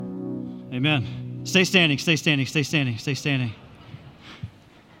Amen. Stay standing, stay standing, stay standing, stay standing.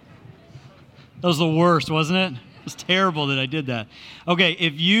 That was the worst, wasn't it? It was terrible that I did that. Okay,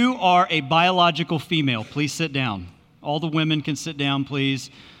 if you are a biological female, please sit down. All the women can sit down, please.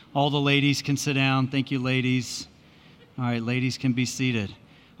 All the ladies can sit down. Thank you, ladies. All right, ladies can be seated.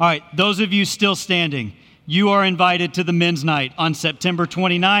 All right, those of you still standing, you are invited to the men's night on September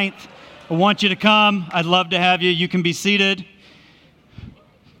 29th. I want you to come. I'd love to have you. You can be seated.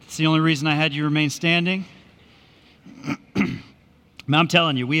 It's the only reason I had you remain standing. I'm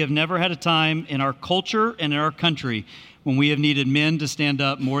telling you, we have never had a time in our culture and in our country when we have needed men to stand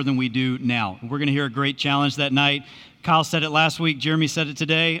up more than we do now. We're going to hear a great challenge that night. Kyle said it last week. Jeremy said it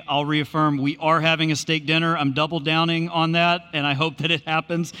today. I'll reaffirm, we are having a steak dinner. I'm double downing on that, and I hope that it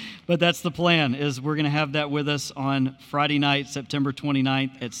happens. But that's the plan, is we're going to have that with us on Friday night, September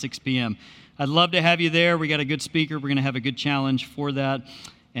 29th at 6 p.m. I'd love to have you there. We got a good speaker. We're going to have a good challenge for that.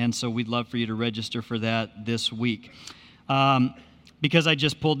 And so we'd love for you to register for that this week. Because I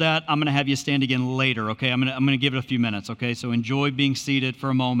just pulled that, I'm going to have you stand again later, okay? I'm going to give it a few minutes, okay? So enjoy being seated for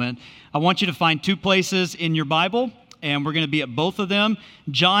a moment. I want you to find two places in your Bible, and we're going to be at both of them.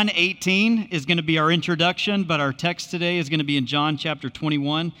 John 18 is going to be our introduction, but our text today is going to be in John chapter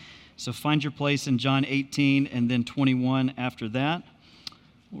 21. So find your place in John 18 and then 21 after that.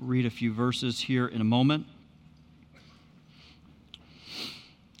 We'll read a few verses here in a moment.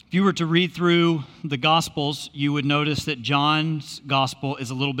 If you were to read through the Gospels, you would notice that John's Gospel is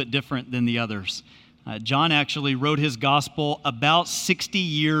a little bit different than the others. John actually wrote his Gospel about 60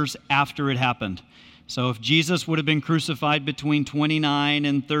 years after it happened. So if Jesus would have been crucified between 29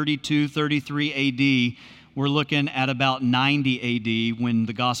 and 32, 33 A.D., we're looking at about 90 A.D. when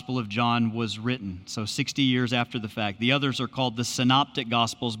the Gospel of John was written. So 60 years after the fact. The others are called the Synoptic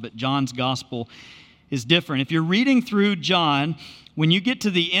Gospels, but John's Gospel is different. If you're reading through John, when you get to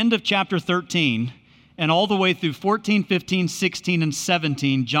the end of chapter 13 and all the way through 14, 15, 16, and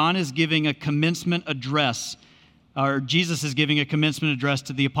 17, John is giving a commencement address, or Jesus is giving a commencement address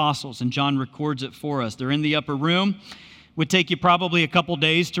to the apostles, and John records it for us. They're in the upper room. It would take you probably a couple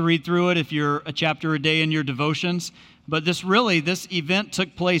days to read through it if you're a chapter a day in your devotions. But this event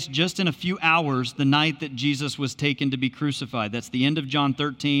took place just in a few hours the night that Jesus was taken to be crucified. That's the end of John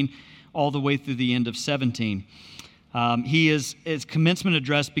 13 all the way through the end of 17. He is his commencement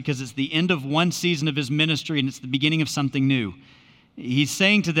address because it's the end of one season of his ministry and it's the beginning of something new. He's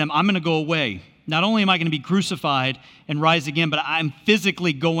saying to them, I'm going to go away. Not only am I going to be crucified and rise again, but I'm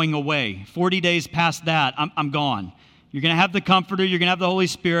physically going away. 40 days past that, I'm gone. You're going to have the Comforter, you're going to have the Holy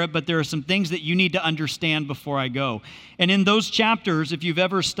Spirit, but there are some things that you need to understand before I go. And in those chapters, if you've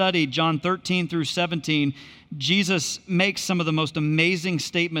ever studied John 13 through 17, Jesus makes some of the most amazing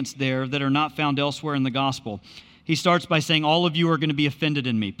statements there that are not found elsewhere in the gospel. He starts by saying, all of you are going to be offended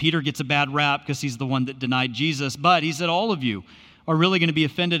in me. Peter gets a bad rap because he's the one that denied Jesus, but he said, all of you are really going to be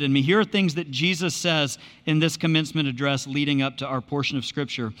offended in me. Here are things that Jesus says in this commencement address leading up to our portion of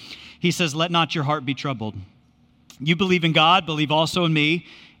Scripture. He says, let not your heart be troubled. You believe in God, believe also in me.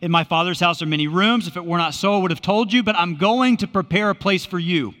 In my Father's house are many rooms. If it were not so, I would have told you, but I'm going to prepare a place for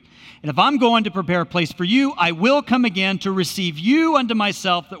you. And if I'm going to prepare a place for you, I will come again to receive you unto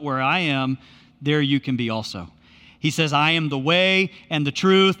myself, that where I am, there you can be also. He says, I am the way and the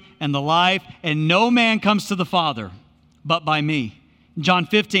truth and the life, and no man comes to the Father but by me. In John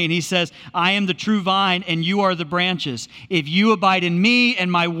 15, he says, I am the true vine and you are the branches. If you abide in me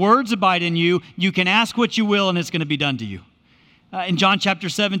and my words abide in you, you can ask what you will and it's going to be done to you. In John chapter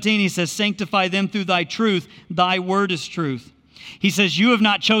 17, he says, sanctify them through thy truth. Thy word is truth. He says, you have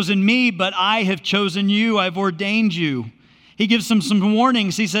not chosen me, but I have chosen you. I've ordained you. He gives them some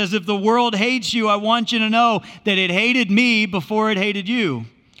warnings. He says, if the world hates you, I want you to know that it hated me before it hated you.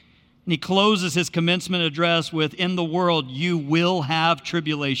 And he closes his commencement address with, in the world you will have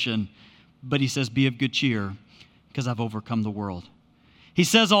tribulation. But he says, be of good cheer, because I've overcome the world. He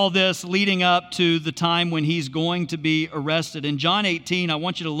says all this leading up to the time when he's going to be arrested. In John 18, I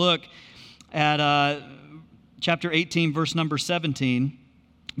want you to look at chapter 18, verse number 17.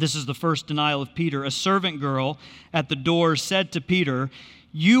 This is the first denial of Peter. A servant girl at the door said to Peter,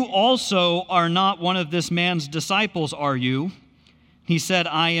 you also are not one of this man's disciples, are you? He said,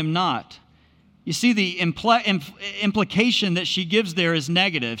 I am not. You see, the implication that she gives there is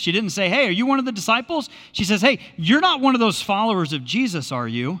negative. She didn't say, hey, are you one of the disciples? She says, hey, you're not one of those followers of Jesus, are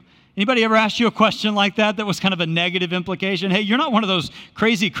you? Anybody ever asked you a question like that was kind of a negative implication? Hey, you're not one of those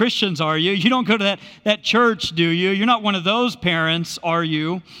crazy Christians, are you? You don't go to that church, do you? You're not one of those parents, are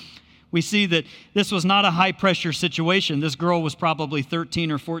you? We see that this was not a high-pressure situation. This girl was probably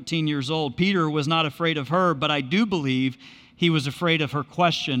 13 or 14 years old. Peter was not afraid of her, but I do believe he was afraid of her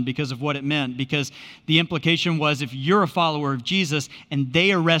question because of what it meant, because the implication was if you're a follower of Jesus and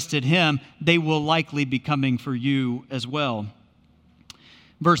they arrested him, they will likely be coming for you as well.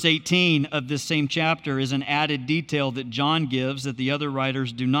 Verse 18 of this same chapter is an added detail that John gives that the other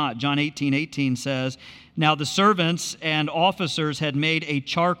writers do not. John 18:18 says, "Now the servants and officers had made a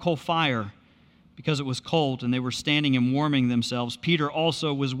charcoal fire because it was cold, and they were standing and warming themselves. Peter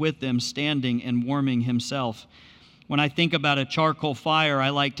also was with them, standing and warming himself." When I think about a charcoal fire, I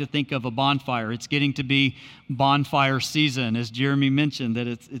like to think of a bonfire. It's getting to be bonfire season, as Jeremy mentioned, that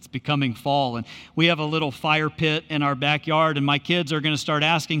it's becoming fall. And we have a little fire pit in our backyard, and my kids are going to start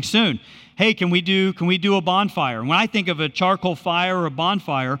asking soon, hey, can we do a bonfire? And when I think of a charcoal fire or a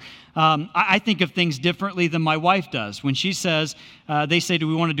bonfire, I think of things differently than my wife does. When she says, they say, do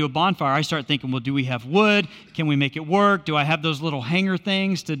we want to do a bonfire? I start thinking, well, do we have wood? Can we make it work? Do I have those little hanger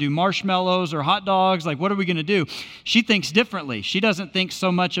things to do marshmallows or hot dogs? Like, what are we going to do? She thinks differently. She doesn't think so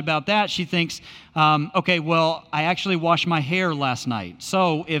much about that. She thinks, okay, well, I actually washed my hair last night.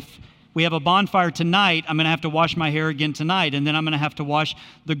 So if we have a bonfire tonight, I'm going to have to wash my hair again tonight, and then I'm going to have to wash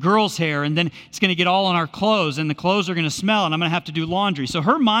the girls' hair, and then it's going to get all on our clothes, and the clothes are going to smell, and I'm going to have to do laundry. So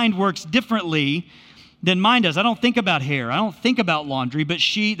her mind works differently than mine does. I don't think about hair. I don't think about laundry, but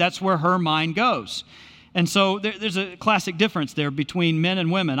that's where her mind goes. And so there's a classic difference there between men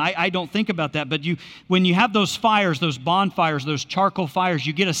and women. I don't think about that, but when you have those fires, those bonfires, those charcoal fires,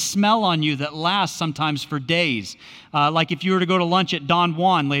 you get a smell on you that lasts sometimes for days. Like if you were to go to lunch at Don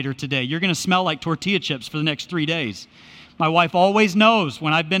Juan later today, you're going to smell like tortilla chips for the next 3 days. My wife always knows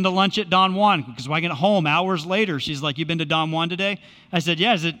when I've been to lunch at Don Juan, because when I get home hours later, she's like, you been to Don Juan today? I said,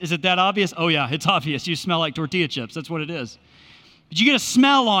 yeah, is it that obvious? Oh yeah, it's obvious. You smell like tortilla chips. That's what it is. But you get a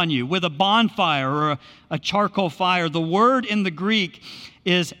smell on you with a bonfire or a charcoal fire. The word in the Greek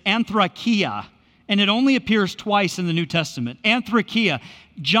is anthrakia, and it only appears twice in the New Testament. Anthrakia.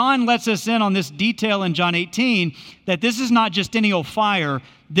 John lets us in on this detail in John 18 that this is not just any old fire,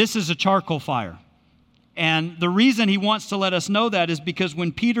 this is a charcoal fire. And the reason he wants to let us know that is because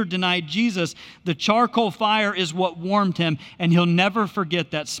when Peter denied Jesus, the charcoal fire is what warmed him, and he'll never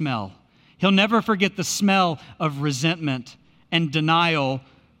forget that smell. He'll never forget the smell of resentment and denial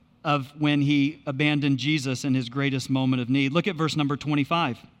of when he abandoned Jesus in his greatest moment of need. Look at verse number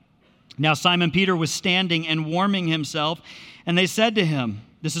 25. Now Simon Peter was standing and warming himself, and they said to him,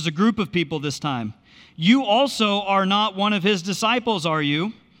 this is a group of people this time, you also are not one of his disciples, are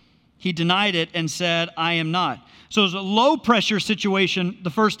you? He denied it and said, I am not. So it was a low-pressure situation the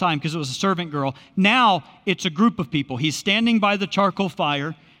first time because it was a servant girl. Now it's a group of people. He's standing by the charcoal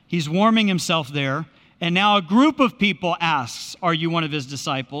fire. He's warming himself there. And now a group of people asks, are you one of his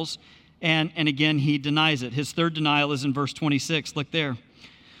disciples? And again, he denies it. His third denial is in verse 26. Look there.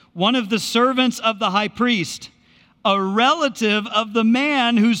 One of the servants of the high priest, a relative of the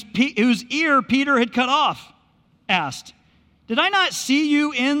man whose ear Peter had cut off, asked, did I not see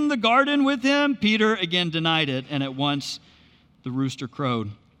you in the garden with him? Peter again denied it, and at once the rooster crowed.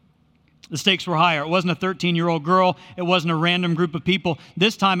 The stakes were higher. It wasn't a 13-year-old girl. It wasn't a random group of people.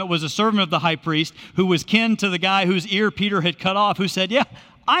 This time it was a servant of the high priest who was kin to the guy whose ear Peter had cut off, who said, yeah,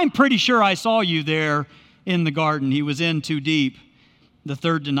 I'm pretty sure I saw you there in the garden. He was in too deep. The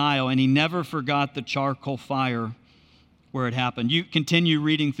third denial, and he never forgot the charcoal fire where it happened. You continue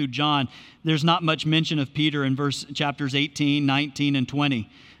reading through John. There's not much mention of Peter in chapters 18, 19, and 20.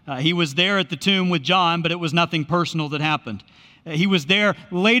 He was there at the tomb with John, but it was nothing personal that happened. He was there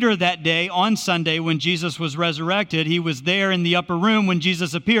later that day on Sunday when Jesus was resurrected. He was there in the upper room when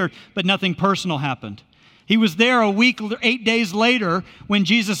Jesus appeared, but nothing personal happened. He was there a week, 8 days later when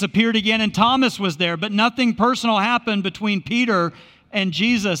Jesus appeared again, and Thomas was there, but nothing personal happened between Peter and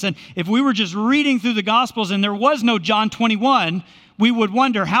Jesus. And if we were just reading through the Gospels and there was no John 21, we would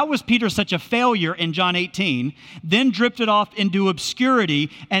wonder, how was Peter such a failure in John 18, then drifted off into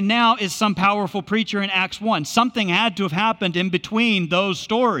obscurity, and now is some powerful preacher in Acts 1? Something had to have happened in between those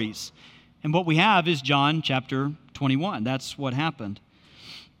stories. And what we have is John chapter 21. That's what happened.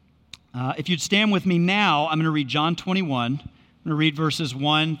 If you'd stand with me now, I'm going to read John 21. I'm going to read verses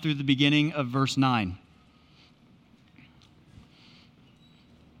 1 through the beginning of verse 9.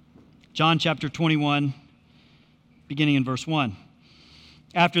 John chapter 21, beginning in verse 1.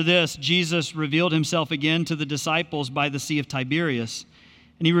 After this, Jesus revealed himself again to the disciples by the Sea of Tiberias.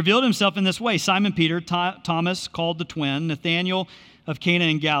 And he revealed himself in this way. Simon Peter, Thomas called the twin, Nathanael of Cana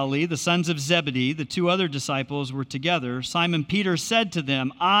in Galilee, the sons of Zebedee, the two other disciples were together. Simon Peter said to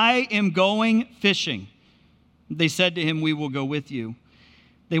them, I am going fishing. They said to him, we will go with you.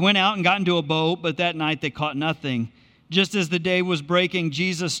 They went out and got into a boat, but that night they caught nothing. Just as the day was breaking,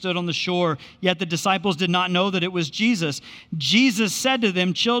 Jesus stood on the shore, yet the disciples did not know that it was Jesus. Jesus said to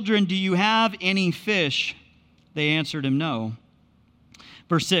them, "Children, do you have any fish?" They answered him, "No."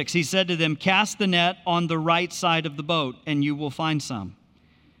 Verse 6, he said to them, "Cast the net on the right side of the boat, and you will find some."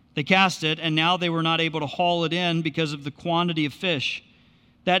 They cast it, and now they were not able to haul it in because of the quantity of fish.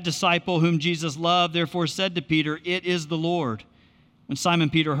 That disciple whom Jesus loved therefore said to Peter, "It is the Lord." When Simon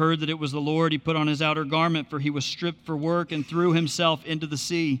Peter heard that it was the Lord, he put on his outer garment, for he was stripped for work, and threw himself into the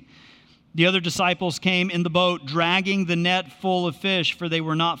sea. The other disciples came in the boat, dragging the net full of fish, for they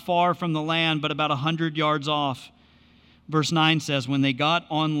were not far from the land, but about 100 yards off. Verse 9 says, when they got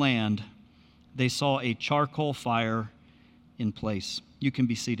on land, they saw a charcoal fire in place. You can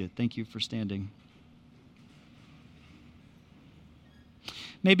be seated. Thank you for standing.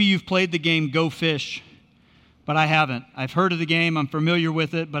 Maybe you've played the game Go Fish, but I haven't. I've heard of the game, I'm familiar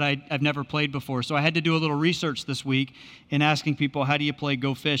with it, but I've never played before. So I had to do a little research this week in asking people, how do you play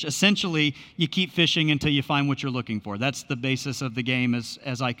Go Fish? Essentially, you keep fishing until you find what you're looking for. That's the basis of the game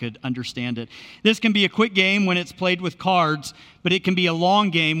as I could understand it. This can be a quick game when it's played with cards, but it can be a long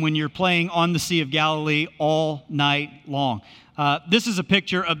game when you're playing on the Sea of Galilee all night long. This is a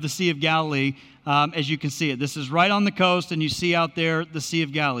picture of the Sea of Galilee. As you can see it. This is right on the coast, and you see out there the Sea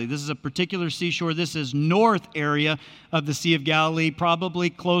of Galilee. This is a particular seashore. This is north area of the Sea of Galilee, probably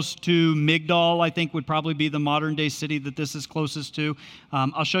close to Migdal, I think would probably be the modern-day city that this is closest to.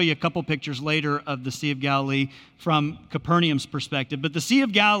 I'll show you a couple pictures later of the Sea of Galilee from Capernaum's perspective. But the Sea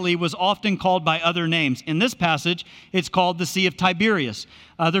of Galilee was often called by other names. In this passage, it's called the Sea of Tiberias.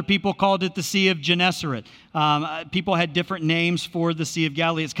 Other people called it the Sea of Gennesaret. People had different names for the Sea of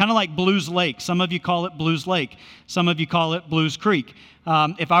Galilee. It's kind of like Blues Lake. Some of you call it Blues Lake. Some of you call it Blues Creek.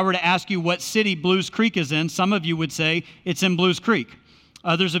 If I were to ask you what city Blues Creek is in, some of you would say it's in Blues Creek.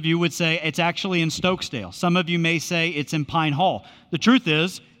 Others of you would say it's actually in Stokesdale. Some of you may say it's in Pine Hall. The truth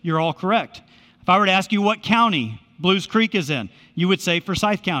is, you're all correct. If I were to ask you what county Blues Creek is in, you would say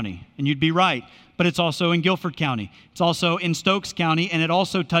Forsyth County, and you'd be right. But it's also in Guilford County. It's also in Stokes County, and it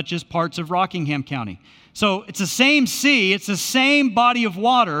also touches parts of Rockingham County. So it's the same sea, it's the same body of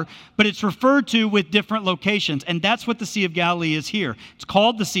water, but it's referred to with different locations. And that's what the Sea of Galilee is here. It's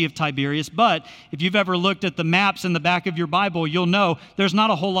called the Sea of Tiberias, but if you've ever looked at the maps in the back of your Bible, you'll know there's not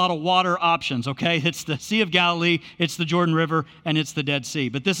a whole lot of water options, okay? It's the Sea of Galilee, it's the Jordan River, and it's the Dead Sea.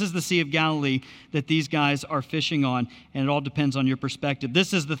 But this is the Sea of Galilee that these guys are fishing on, and it all depends on your perspective.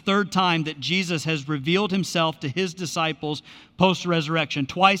 This is the third time that Jesus has revealed himself to his disciples post-resurrection,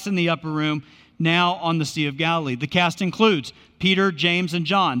 twice in the upper room, now on the Sea of Galilee. The cast includes Peter, James, and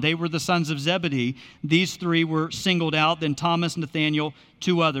John. They were the sons of Zebedee. These three were singled out, then Thomas, Nathanael,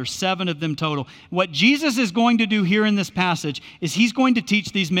 two others, 7 of them total. What Jesus is going to do here in this passage is he's going to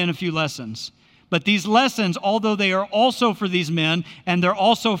teach these men a few lessons. But these lessons, although they are also for these men, and they're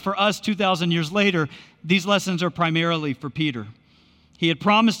also for us 2,000 years later, these lessons are primarily for Peter. He had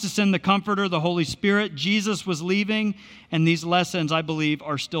promised to send the Comforter, the Holy Spirit. Jesus was leaving, and these lessons, I believe,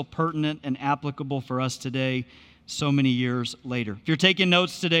 are still pertinent and applicable for us today, so many years later. If you're taking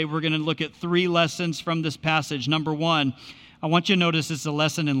notes today, we're going to look at 3 lessons from this passage. Number 1, I want you to notice it's a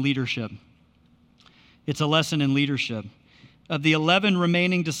lesson in leadership. It's a lesson in leadership. Of the 11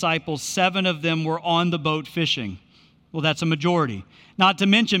 remaining disciples, 7 of them were on the boat fishing. Well, that's a majority. Not to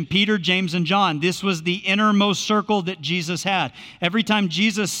mention Peter, James, and John. This was the innermost circle that Jesus had. Every time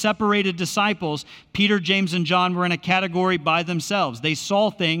Jesus separated disciples, Peter, James, and John were in a category by themselves. They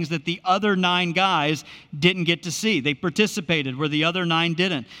saw things that the other 9 guys didn't get to see. They participated where the other 9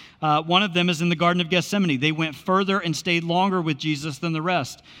 didn't. One of them is in the Garden of Gethsemane. They went further and stayed longer with Jesus than the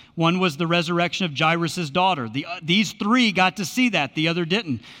rest. One was the resurrection of Jairus' daughter. These 3 got to see that. The other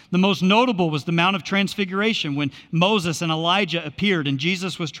didn't. The most notable was the Mount of Transfiguration when Moses and Elijah appeared and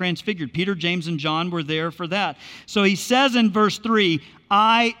Jesus was transfigured. Peter, James, and John were there for that. So he says in verse 3,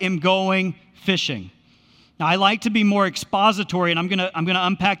 I am going fishing. Now, I like to be more expository, and I'm going to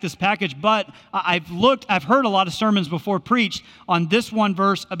unpack this package, but I've heard a lot of sermons before preached on this one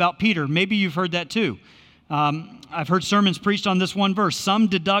verse about Peter. Maybe you've heard that too. I've heard sermons preached on this one verse. Some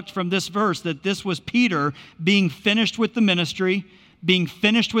deduct from this verse that this was Peter being finished with the ministry, being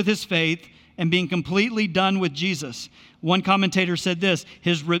finished with his faith, and being completely done with Jesus. One commentator said this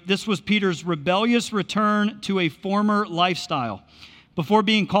was Peter's rebellious return to a former lifestyle. Before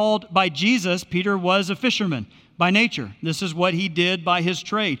being called by Jesus, Peter was a fisherman by nature. This is what he did by his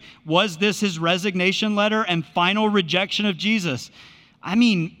trade. Was this his resignation letter and final rejection of Jesus? I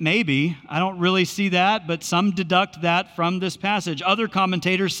mean, maybe. I don't really see that, but some deduct that from this passage. Other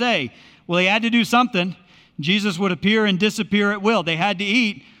commentators say, well, he had to do something. Jesus would appear and disappear at will. They had to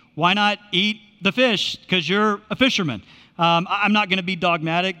eat. Why not eat the fish because you're a fisherman. I'm not going to be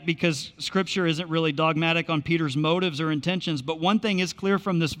dogmatic because Scripture isn't really dogmatic on Peter's motives or intentions, but one thing is clear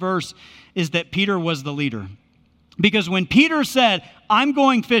from this verse is that Peter was the leader. Because when Peter said, I'm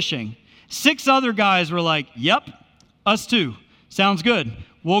going fishing, 6 other guys were like, yep, us too. Sounds good.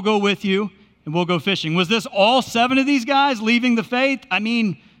 We'll go with you and we'll go fishing. Was this all 7 of these guys leaving the faith? I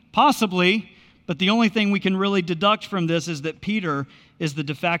mean, possibly. But the only thing we can really deduct from this is that Peter is the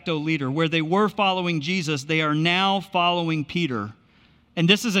de facto leader. Where they were following Jesus, they are now following Peter. And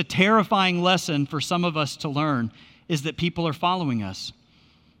this is a terrifying lesson for some of us to learn, is that people are following us.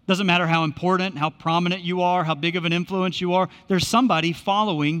 Doesn't matter how important, how prominent you are, how big of an influence you are, there's somebody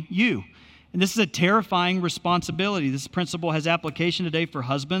following you. And this is a terrifying responsibility. This principle has application today for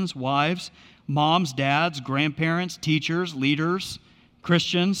husbands, wives, moms, dads, grandparents, teachers, leaders,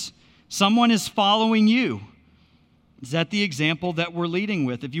 Christians. Someone is following you. Is that the example that we're leading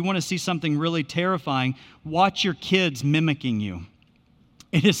with? If you want to see something really terrifying, watch your kids mimicking you.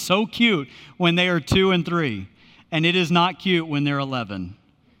 It is so cute when they are 2 and 3, and it is not cute when they're 11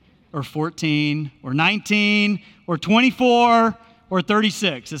 or 14 or 19 or 24 or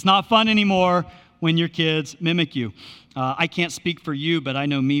 36. It's not fun anymore when your kids mimic you. I can't speak for you, but I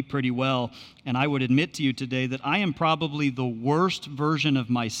know me pretty well, and I would admit to you today that I am probably the worst version of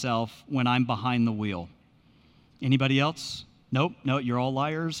myself when I'm behind the wheel. Anybody else? Nope, no, you're all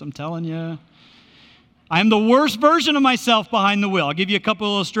liars, I'm telling you. I'm the worst version of myself behind the wheel. I'll give you a couple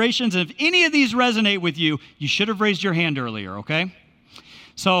illustrations, and if any of these resonate with you, you should have raised your hand earlier, okay?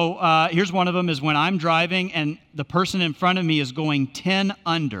 So here's one of them is when I'm driving and the person in front of me is going 10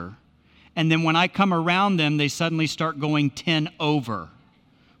 under, and then when I come around them, they suddenly start going 10 over,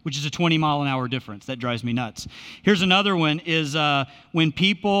 which is a 20-mile-an-hour difference. That drives me nuts. Here's another one is when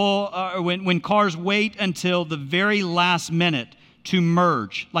cars wait until the very last minute to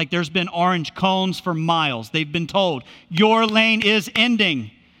merge. Like there's been orange cones for miles. They've been told, your lane is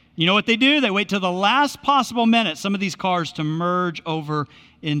ending. You know what they do? They wait till the last possible minute, some of these cars, to merge over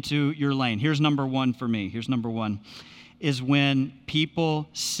into your lane. Here's number 1 for me. Here's number 1 is when people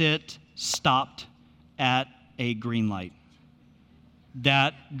sit stopped at a green light.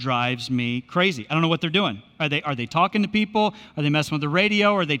 That drives me crazy. I don't know what they're doing. Are they talking to people? Are they messing with the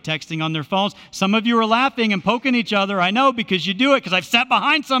radio? Are they texting on their phones? Some of you are laughing and poking each other. I know because you do it, because I've sat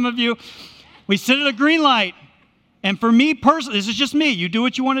behind some of you. We sit at a green light. And for me personally, this is just me. You do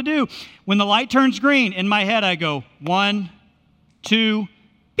what you want to do. When the light turns green, in my head I go 1, 2,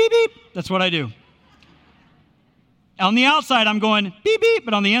 beep, beep. That's what I do. On the outside, I'm going beep, beep.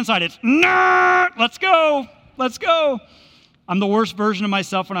 But on the inside, it's let's go. Let's go. I'm the worst version of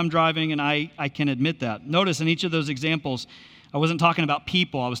myself when I'm driving, and I can admit that. Notice in each of those examples, I wasn't talking about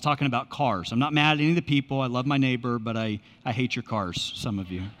people. I was talking about cars. I'm not mad at any of the people. I love my neighbor, but I hate your cars, some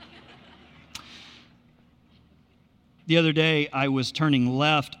of you. The other day, I was turning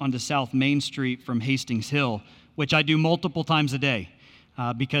left onto South Main Street from Hastings Hill, which I do multiple times a day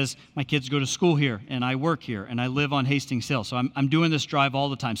because my kids go to school here, and I work here, and I live on Hastings Hill. So I'm doing this drive all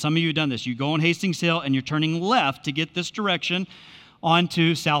the time. Some of you have done this. You go on Hastings Hill, and you're turning left to get this direction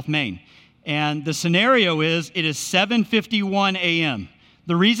onto South Main. And the scenario is it is 7:51 a.m.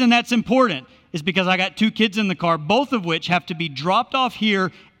 The reason that's important is because I got 2 kids in the car, both of which have to be dropped off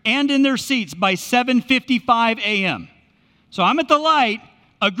here and in their seats by 7:55 a.m. So I'm at the light,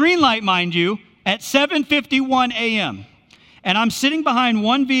 a green light, mind you, at 7:51 a.m. And I'm sitting behind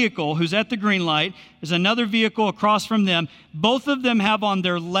one vehicle who's at the green light. There's another vehicle across from them. Both of them have on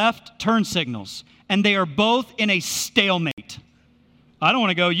their left turn signals, and they are both in a stalemate. I don't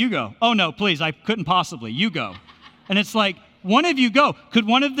want to go, you go. Oh, no, please, I couldn't possibly. You go. And it's like, one of you go. Could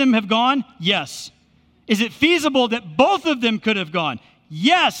one of them have gone? Yes. Is it feasible that both of them could have gone?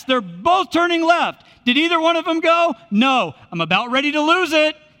 Yes, they're both turning left. Did either one of them go? No. I'm about ready to lose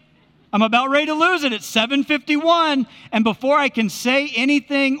it. I'm about ready to lose it. It's 7:51, and before I can say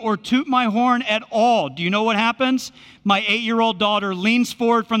anything or toot my horn at all, do you know what happens? My 8-year-old daughter leans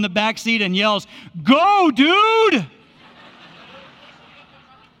forward from the back seat and yells, "Go, dude!"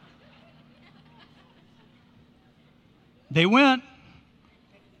 They went,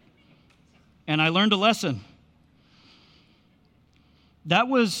 and I learned a lesson. That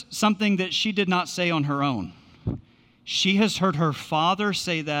was something that she did not say on her own. She has heard her father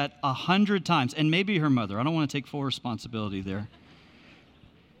say that 100 times, and maybe her mother. I don't want to take full responsibility there.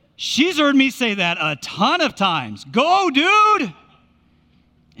 She's heard me say that a ton of times. Go, dude!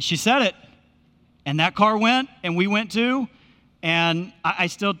 She said it, and that car went, and we went too, and I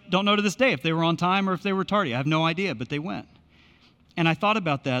still don't know to this day if they were on time or if they were tardy. I have no idea, but they went. And I thought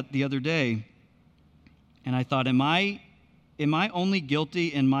about that the other day, and I thought, am I only guilty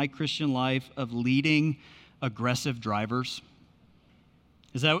in my Christian life of leading aggressive drivers?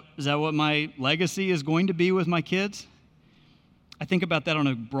 Is that what my legacy is going to be with my kids? I think about that on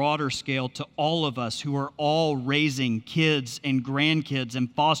a broader scale to all of us who are all raising kids and grandkids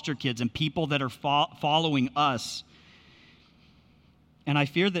and foster kids and people that are following us. And I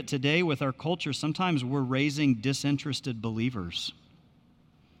fear that today with our culture, sometimes we're raising disinterested believers.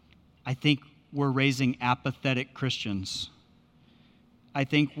 I think we're raising apathetic Christians. I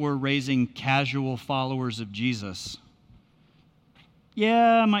think we're raising casual followers of Jesus.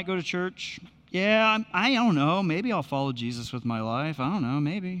 Yeah, I might go to church. Yeah, I don't know. Maybe I'll follow Jesus with my life. I don't know,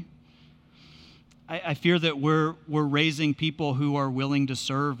 maybe. I fear that we're raising people who are willing to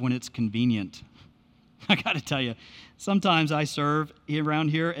serve when it's convenient. I got to tell you, sometimes I serve around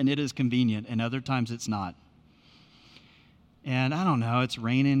here and it is convenient, and other times it's not. And I don't know, it's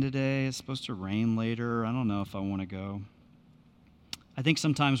raining today. It's supposed to rain later. I don't know if I want to go. I think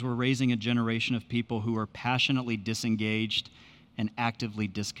sometimes we're raising a generation of people who are passionately disengaged and actively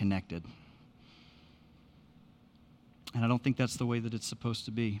disconnected. And I don't think that's the way that it's supposed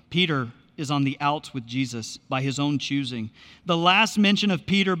to be. Peter is on the outs with Jesus by his own choosing. The last mention of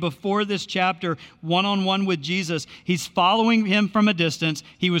Peter before this chapter, one-on-one with Jesus, he's following him from a distance.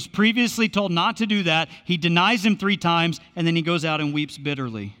 He was previously told not to do that. He denies him 3 times, and then he goes out and weeps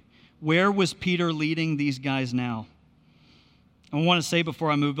bitterly. Where was Peter leading these guys now? I want to say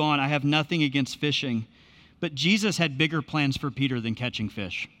before I move on, I have nothing against fishing, but Jesus had bigger plans for Peter than catching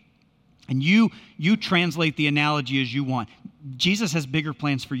fish. And you translate the analogy as you want. Jesus has bigger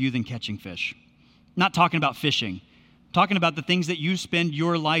plans for you than catching fish. Not talking about fishing. I'm talking about the things that you spend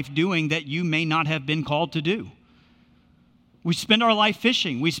your life doing that you may not have been called to do. We spend our life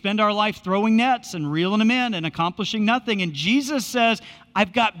fishing. We spend our life throwing nets and reeling them in and accomplishing nothing. And Jesus says,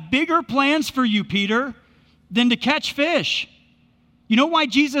 I've got bigger plans for you, Peter, than to catch fish. You know why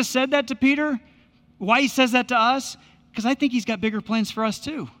Jesus said that to Peter? Why he says that to us? Because I think he's got bigger plans for us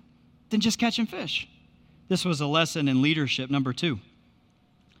too than just catching fish. This was a lesson in leadership. Number 2,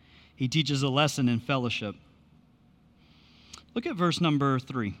 he teaches a lesson in fellowship. Look at verse number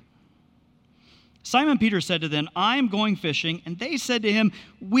 3. Simon Peter said to them, I am going fishing. And they said to him,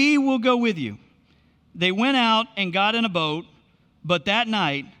 we will go with you. They went out and got in a boat, but that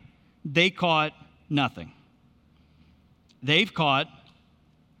night they caught nothing. They've caught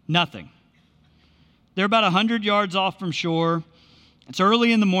nothing. They're about 100 yards off from shore. It's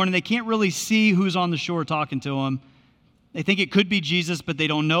early in the morning. They can't really see who's on the shore talking to them. They think it could be Jesus, but they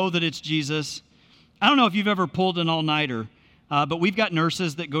don't know that it's Jesus. I don't know if you've ever pulled an all-nighter, but we've got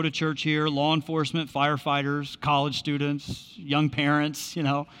nurses that go to church here, law enforcement, firefighters, college students, young parents, you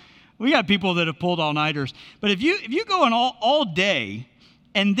know. We got people that have pulled all-nighters. But if you go an all day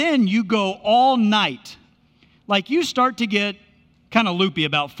and then you go all night, like you start to get kind of loopy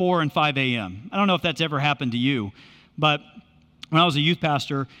about 4 and 5 a.m. I don't know if that's ever happened to you, but when I was a youth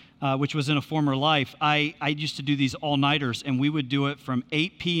pastor, which was in a former life, I used to do these all-nighters, and we would do it from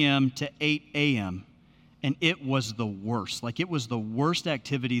 8 p.m. to 8 a.m., and it was the worst. Like, it was the worst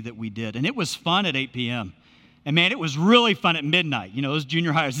activity that we did, and it was fun at 8 p.m., and man, it was really fun at midnight. You know, those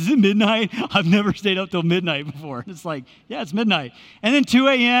junior hires, is it midnight? I've never stayed up till midnight before. It's like, yeah, it's midnight. And then 2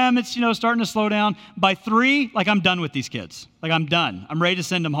 a.m., it's, you know, starting to slow down. By 3, like, I'm done with these kids. Like, I'm done. I'm ready to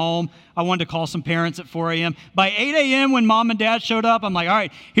send them home. I wanted to call some parents at 4 a.m. By 8 a.m., when mom and dad showed up, I'm like, all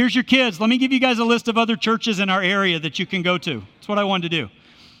right, here's your kids. Let me give you guys a list of other churches in our area that you can go to. That's what I wanted to do.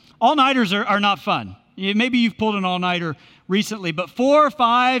 All-nighters are not fun. Maybe you've pulled an all-nighter recently, but 4,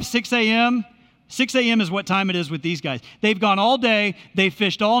 5, 6 a.m., 6 a.m. is what time it is with these guys. They've gone all day, they've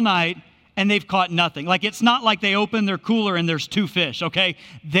fished all night, and they've caught nothing. Like, it's not like they open their cooler and there's 2 fish, okay?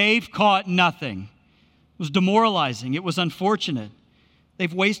 They've caught nothing. It was demoralizing. It was unfortunate.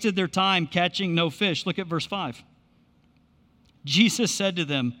 They've wasted their time catching no fish. Look at verse 5. Jesus said to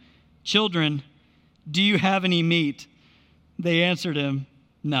them, children, do you have any meat? They answered him,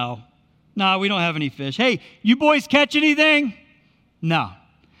 no, we don't have any fish. Hey, you boys catch anything? No.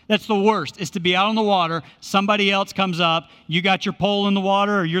 That's the worst, is to be out on the water, somebody else comes up, you got your pole in the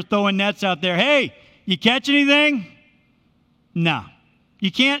water or you're throwing nets out there. Hey, you catch anything? No.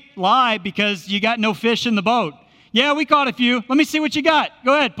 You can't lie because you got no fish in the boat. Yeah, we caught a few. Let me see what you got.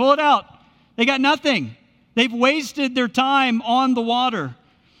 Go ahead, pull it out. They got nothing. They've wasted their time on the water.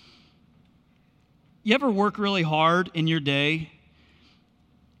 You ever work really hard in your day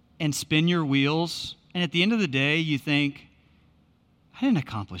and spin your wheels, and at the end of the day you think, I didn't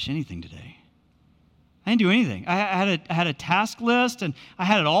accomplish anything today. I didn't do anything. I had a task list, and I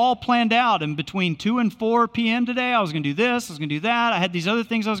had it all planned out. And between 2 and 4 p.m. today, I was going to do this, I was going to do that. I had these other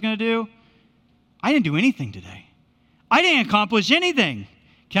things I was going to do. I didn't do anything today. I didn't accomplish anything.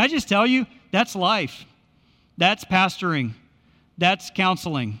 Can I just tell you, that's life. That's pastoring. That's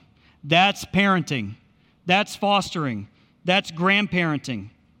counseling. That's parenting. That's fostering. That's grandparenting.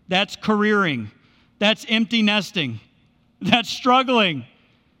 That's careering. That's empty nesting. That's struggling.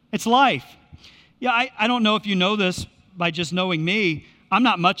 It's life. Yeah, I don't know if you know this by just knowing me. I'm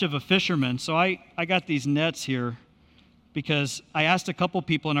not much of a fisherman, so I got these nets here because I asked a couple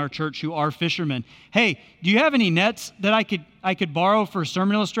people in our church who are fishermen, hey, do you have any nets that I could borrow for a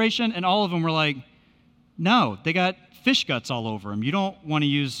sermon illustration? And all of them were like, no, they got fish guts all over them. You don't want to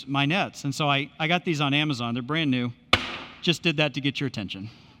use my nets. And so I got these on Amazon. They're brand new. Just did that to get your attention.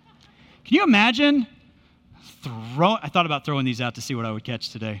 Can you imagine I thought about throwing these out to see what I would catch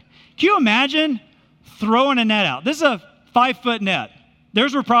today. Can you imagine throwing a net out? This is a 5-foot net.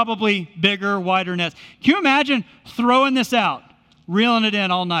 Theirs were probably bigger, wider nets. Can you imagine throwing this out, reeling it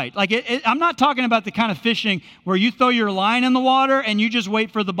in all night? Like I'm not talking about the kind of fishing where you throw your line in the water and you just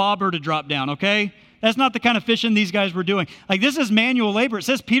wait for the bobber to drop down, okay? That's not the kind of fishing these guys were doing. Like, this is manual labor. It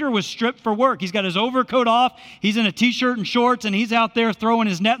says Peter was stripped for work. He's got his overcoat off. He's in a T-shirt and shorts, and he's out there throwing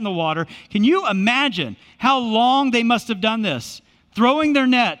his net in the water. Can you imagine how long they must have done this? Throwing their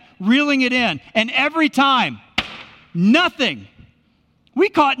net, reeling it in, and every time, nothing. We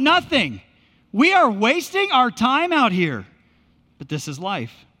caught nothing. We are wasting our time out here. But this is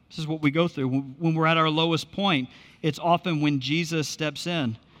life. This is what we go through. When we're at our lowest point, it's often when Jesus steps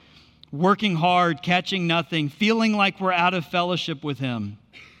in. Working hard, catching nothing, feeling like we're out of fellowship with Him.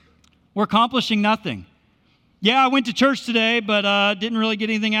 We're accomplishing nothing. Yeah, I went to church today, but didn't really get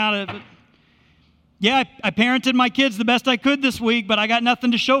anything out of it. Yeah, I parented my kids the best I could this week, but I got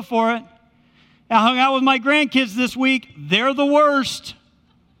nothing to show for it. I hung out with my grandkids this week. They're the worst.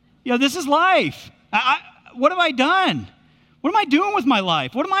 You know, this is life. What have I done? What am I doing with my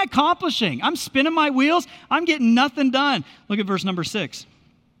life? What am I accomplishing? I'm spinning my wheels. I'm getting nothing done. Look at verse number 6.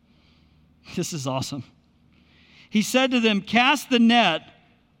 This is awesome. He said to them, cast the net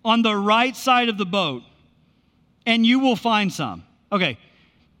on the right side of the boat, and you will find some. Okay,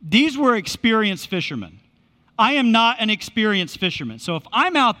 these were experienced fishermen. I am not an experienced fisherman. So if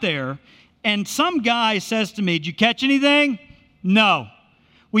I'm out there and some guy says to me, did you catch anything? No.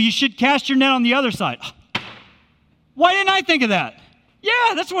 Well, you should cast your net on the other side. Why didn't I think of that?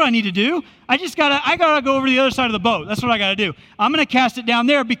 Yeah, that's what I need to do. I gotta go over to the other side of the boat. That's what I gotta do. I'm gonna cast it down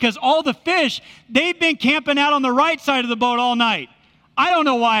there because all the fish, they've been camping out on the right side of the boat all night. I don't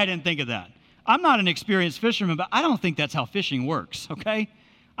know why I didn't think of that. I'm not an experienced fisherman, but I don't think that's how fishing works, okay?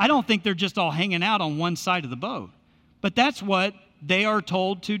 I don't think they're just all hanging out on one side of the boat. But that's what they are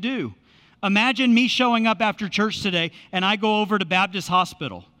told to do. Imagine me showing up after church today and I go over to Baptist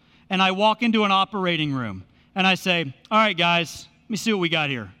Hospital and I walk into an operating room and I say, all right, guys, let me see what we got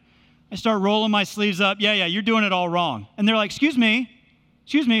here. I start rolling my sleeves up. Yeah, you're doing it all wrong. And they're like, excuse me,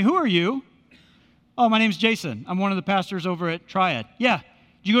 who are you? Oh, my name's Jason. I'm one of the pastors over at Triad. Yeah.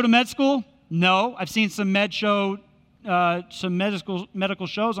 Did you go to med school? No. I've seen some medical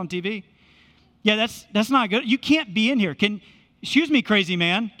shows on TV. Yeah, that's not good. You can't be in here. Excuse me, crazy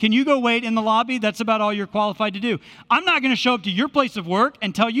man. Can you go wait in the lobby? That's about all you're qualified to do. I'm not going to show up to your place of work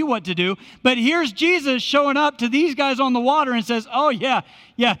and tell you what to do, but here's Jesus showing up to these guys on the water and says, oh, yeah.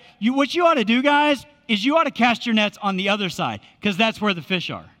 What you ought to do, guys, is you ought to cast your nets on the other side because that's where the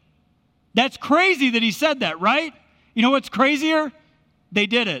fish are. That's crazy that he said that, right? You know what's crazier? They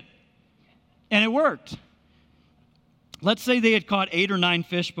did it, and it worked. Let's say they had caught 8 or 9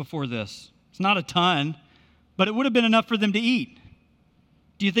 fish before this. It's not a ton, but it would have been enough for them to eat.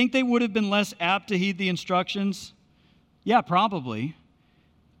 Do you think they would have been less apt to heed the instructions? Yeah, probably.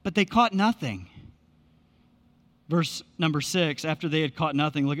 But they caught nothing. Verse number 6, after they had caught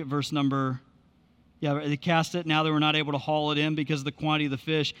nothing, look at they cast it. Now they were not able to haul it in because of the quantity of the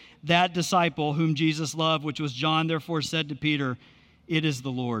fish. That disciple whom Jesus loved, which was John, therefore said to Peter, it is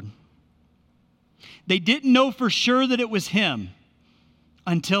the Lord. They didn't know for sure that it was him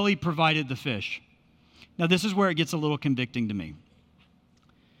until he provided the fish. Now, this is where it gets a little convicting to me.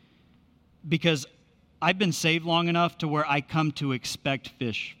 Because I've been saved long enough to where I come to expect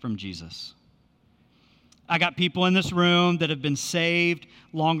fish from Jesus. I got people in this room that have been saved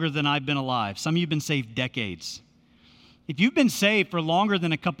longer than I've been alive. Some of you have been saved decades. If you've been saved for longer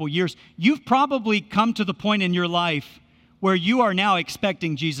than a couple years, you've probably come to the point in your life where you are now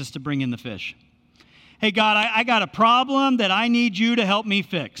expecting Jesus to bring in the fish. Hey, God, I got a problem that I need you to help me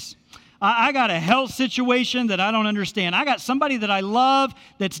fix. I got a health situation that I don't understand. I got somebody that I love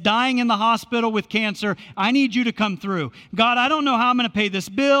that's dying in the hospital with cancer. I need you to come through. God, I don't know how I'm going to pay this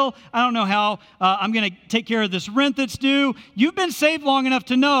bill. I don't know how I'm going to take care of this rent that's due. You've been saved long enough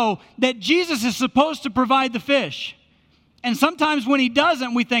to know that Jesus is supposed to provide the fish. And sometimes when he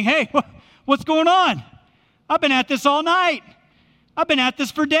doesn't, we think, hey, what's going on? I've been at this all night. I've been at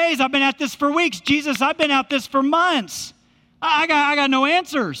this for days. I've been at this for weeks. Jesus, I've been at this for months. I got no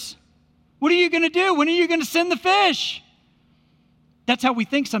answers. What are you going to do? When are you going to send the fish? That's how we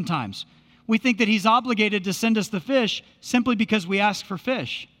think sometimes. We think that he's obligated to send us the fish simply because we ask for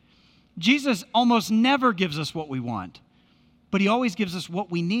fish. Jesus almost never gives us what we want, but he always gives us what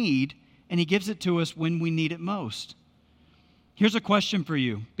we need, and he gives it to us when we need it most. Here's a question for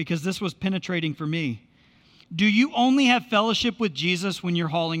you, because this was penetrating for me. Do you only have fellowship with Jesus when you're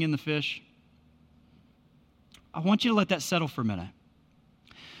hauling in the fish? I want you to let that settle for a minute.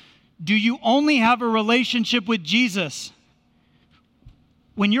 Do you only have a relationship with Jesus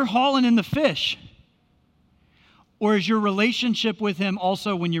when you're hauling in the fish? Or is your relationship with him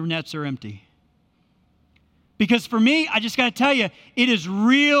also when your nets are empty? Because for me, I just got to tell you, it is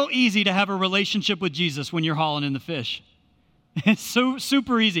real easy to have a relationship with Jesus when you're hauling in the fish. It's so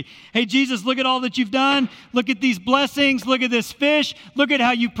super easy. Hey, Jesus, look at all that you've done. Look at these blessings. Look at this fish. Look at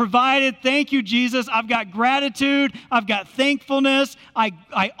how you provided. Thank you, Jesus. I've got gratitude. I've got thankfulness.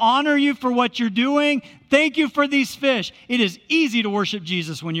 I honor you for what you're doing. Thank you for these fish. It is easy to worship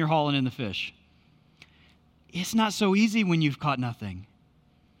Jesus when you're hauling in the fish. It's not so easy when you've caught nothing.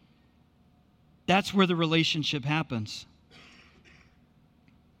 That's where the relationship happens.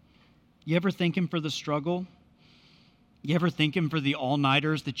 You ever thank him for the struggle? You ever thank him for the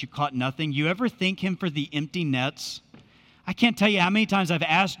all-nighters that you caught nothing? You ever thank him for the empty nets? I can't tell you how many times I've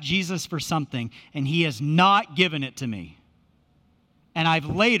asked Jesus for something and he has not given it to me. And I've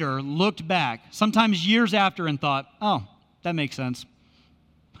later looked back, sometimes years after, and thought, oh, that makes sense.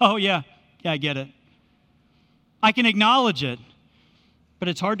 Oh, yeah, I get it. I can acknowledge it, but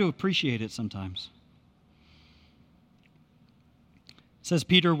it's hard to appreciate it sometimes. It says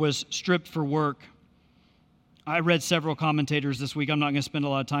Peter was stripped for work. I read several commentators this week. I'm not going to spend a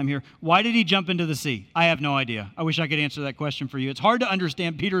lot of time here. Why did he jump into the sea? I have no idea. I wish I could answer that question for you. It's hard to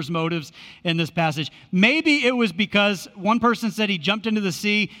understand Peter's motives in this passage. Maybe it was because one person said he jumped into the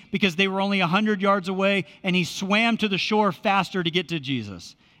sea because they were only 100 yards away and he swam to the shore faster to get to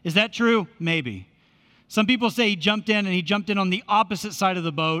Jesus. Is that true? Maybe. Some people say he jumped in on the opposite side of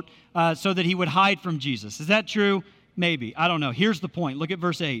the boat so that he would hide from Jesus. Is that true? Maybe. I don't know. Here's the point. Look at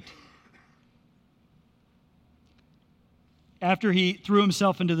verse 8. After he threw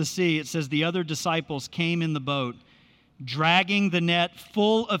himself into the sea, it says the other disciples came in the boat, dragging the net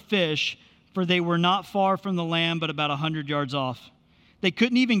full of fish, for they were not far from the land, but about 100 yards off. They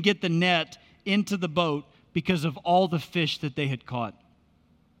couldn't even get the net into the boat because of all the fish that they had caught.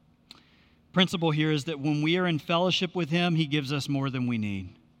 Principle here is that when we are in fellowship with him, he gives us more than we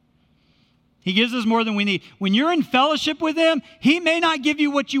need. He gives us more than we need. When you're in fellowship with him, he may not give you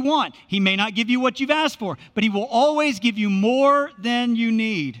what you want. He may not give you what you've asked for, but he will always give you more than you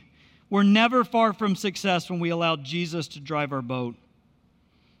need. We're never far from success when we allow Jesus to drive our boat.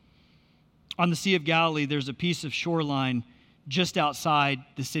 On the Sea of Galilee, there's a piece of shoreline just outside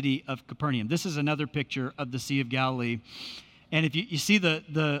the city of Capernaum. This is another picture of the Sea of Galilee. And if you see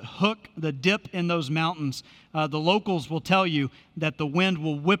the hook, the dip in those mountains, the locals will tell you that the wind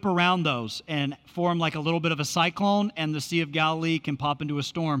will whip around those and form like a little bit of a cyclone, and the Sea of Galilee can pop into a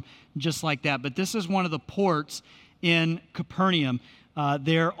storm just like that. But this is one of the ports in Capernaum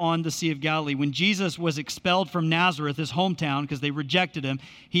there on the Sea of Galilee. When Jesus was expelled from Nazareth, his hometown, because they rejected him,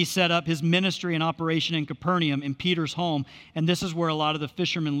 he set up his ministry and operation in Capernaum, in Peter's home, and this is where a lot of the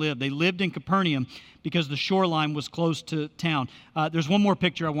fishermen lived. They lived in Capernaum because the shoreline was close to town. There's one more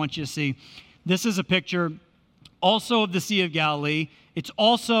picture I want you to see. This is a picture also of the Sea of Galilee. It's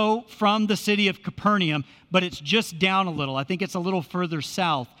also from the city of Capernaum, but it's just down a little. I think it's a little further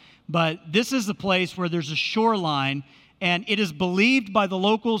south. But this is the place where there's a shoreline, and it is believed by the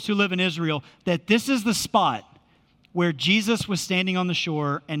locals who live in Israel that this is the spot where Jesus was standing on the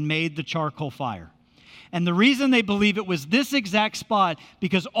shore and made the charcoal fire. And the reason they believe it was this exact spot,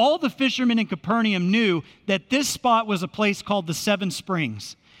 because all the fishermen in Capernaum knew that this spot was a place called the Seven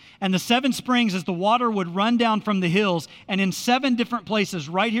Springs. And the Seven Springs is the water would run down from the hills, and in 7 different places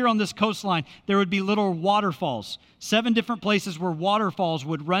right here on this coastline, there would be little waterfalls. 7 different places where waterfalls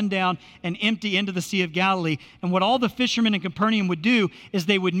would run down and empty into the Sea of Galilee. And what all the fishermen in Capernaum would do is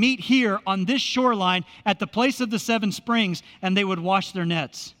they would meet here on this shoreline at the place of the 7 springs, and they would wash their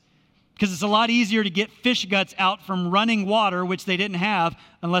nets. Because it's a lot easier to get fish guts out from running water, which they didn't have,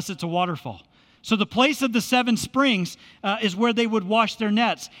 unless it's a waterfall. So the place of the 7 springs is where they would wash their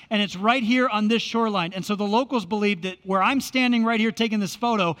nets. And it's right here on this shoreline. And so the locals believe that where I'm standing right here taking this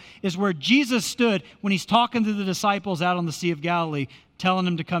photo is where Jesus stood when he's talking to the disciples out on the Sea of Galilee, telling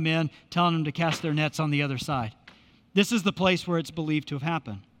them to come in, telling them to cast their nets on the other side. This is the place where it's believed to have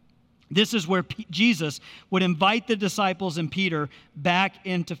happened. This is where Jesus would invite the disciples and Peter back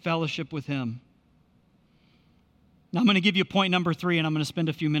into fellowship with him. Now I'm going to give you point number 3, and I'm going to spend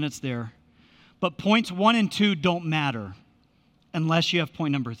a few minutes there. But points 1 and 2 don't matter unless you have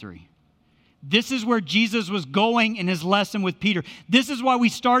point number 3. This is where Jesus was going in his lesson with Peter. This is why we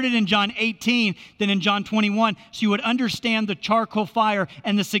started in John 18, then in John 21, so you would understand the charcoal fire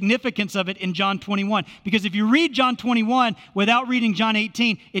and the significance of it in John 21. Because if you read John 21 without reading John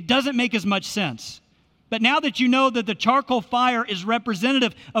 18, it doesn't make as much sense. But now that you know that the charcoal fire is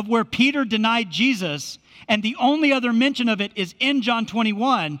representative of where Peter denied Jesus, and the only other mention of it is in John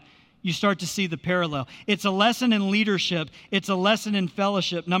 21, you start to see the parallel. It's a lesson in leadership. It's a lesson in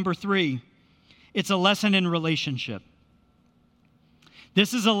fellowship. Number 3. It's a lesson in relationship.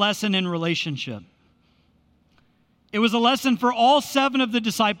 This is a lesson in relationship. It was a lesson for all 7 of the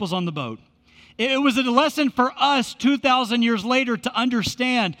disciples on the boat. It was a lesson for us 2,000 years later to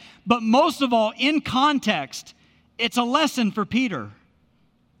understand. But most of all, in context, it's a lesson for Peter.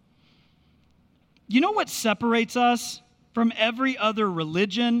 You know what separates us from every other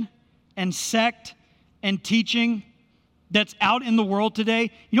religion and sect and teaching that's out in the world today?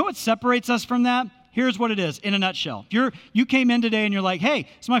 You know what separates us from that? Here's what it is in a nutshell. If you came in today and you're like, hey,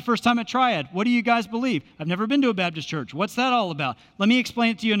 it's my first time at Triad. What do you guys believe? I've never been to a Baptist church. What's that all about? Let me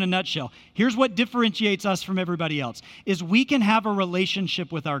explain it to you in a nutshell. Here's what differentiates us from everybody else, is we can have a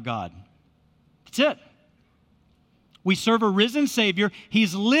relationship with our God. That's it. We serve a risen Savior.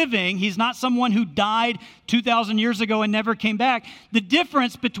 He's living. He's not someone who died 2,000 years ago and never came back. The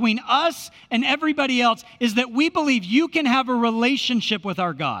difference between us and everybody else is that we believe you can have a relationship with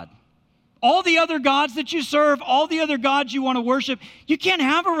our God. All the other gods that you serve, all the other gods you want to worship, you can't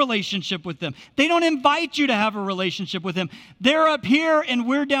have a relationship with them. They don't invite you to have a relationship with Him. They're up here and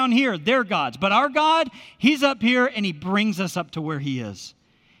we're down here. They're gods. But our God, He's up here and He brings us up to where He is.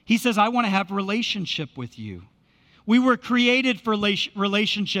 He says, I want to have a relationship with you. We were created for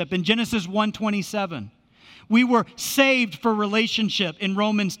relationship in Genesis 1:27. We were saved for relationship in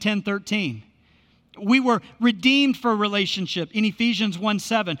Romans 10:13. We were redeemed for a relationship in Ephesians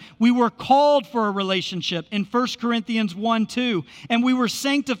 1:7. We were called for a relationship in 1 Corinthians 1:2. And we were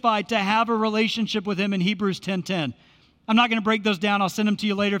sanctified to have a relationship with Him in Hebrews 10:10. I'm not going to break those down. I'll send them to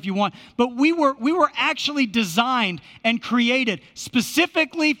you later if you want. But we were actually designed and created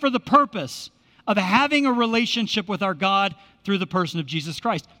specifically for the purpose of having a relationship with our God through the person of Jesus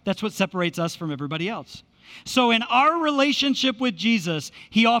Christ. That's what separates us from everybody else. So in our relationship with Jesus,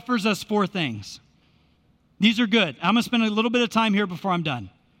 He offers us 4 things. These are good. I'm going to spend a little bit of time here before I'm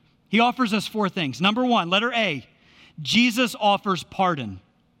done. He offers us 4 things. Number 1, letter A, Jesus offers pardon.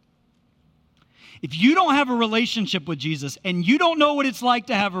 If you don't have a relationship with Jesus and you don't know what it's like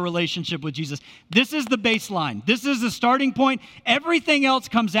to have a relationship with Jesus, this is the baseline. This is the starting point. Everything else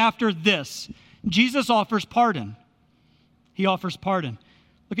comes after this. Jesus offers pardon. He offers pardon.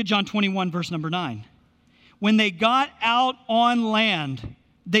 Look at John 21, verse number 9. When they got out on land,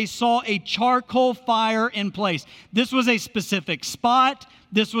 they saw a charcoal fire in place. This was a specific spot.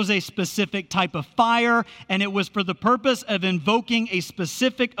 This was a specific type of fire, and it was for the purpose of invoking a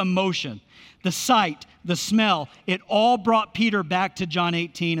specific emotion. The sight, the smell, it all brought Peter back to John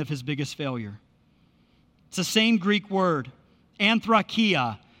 18 of his biggest failure. It's the same Greek word,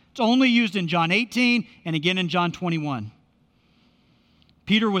 anthrakia. It's only used in John 18 and again in John 21.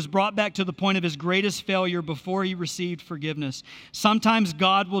 Peter was brought back to the point of his greatest failure before he received forgiveness. Sometimes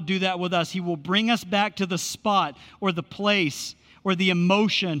God will do that with us. He will bring us back to the spot or the place or the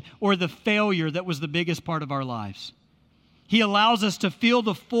emotion or the failure that was the biggest part of our lives. He allows us to feel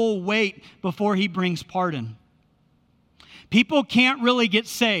the full weight before He brings pardon. People can't really get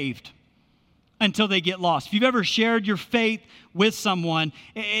saved until they get lost. If you've ever shared your faith with someone,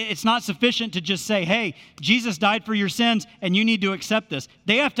 it's not sufficient to just say, hey, Jesus died for your sins and you need to accept this.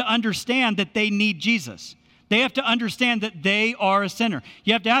 They have to understand that they need Jesus. They have to understand that they are a sinner.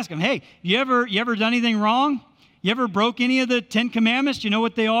 You have to ask them, hey, you ever done anything wrong? You ever broke any of the 10 commandments? Do you know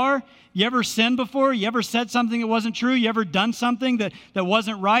what they are? You ever sinned before? You ever said something that wasn't true? You ever done something that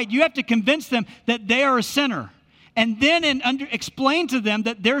wasn't right? You have to convince them that they are a sinner. And then explain to them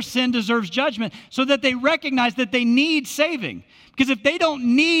that their sin deserves judgment so that they recognize that they need saving. Because if they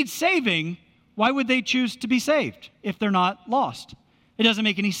don't need saving, why would they choose to be saved if they're not lost? It doesn't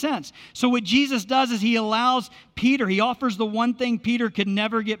make any sense. So what Jesus does is He allows Peter, He offers the one thing Peter could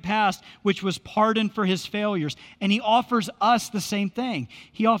never get past, which was pardon for his failures. And He offers us the same thing.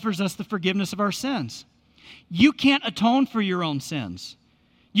 He offers us the forgiveness of our sins. You can't atone for your own sins.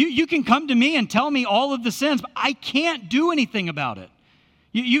 You can come to me and tell me all of the sins, but I can't do anything about it.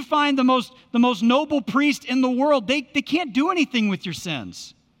 You find the most noble priest in the world, they can't do anything with your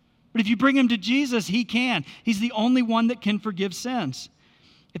sins. But if you bring them to Jesus, he can. He's the only one that can forgive sins.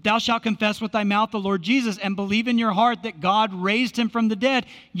 If thou shalt confess with thy mouth the Lord Jesus and believe in your heart that God raised him from the dead,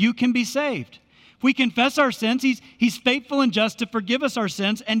 you can be saved. If we confess our sins, he's faithful and just to forgive us our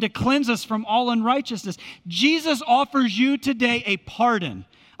sins and to cleanse us from all unrighteousness. Jesus offers you today a pardon.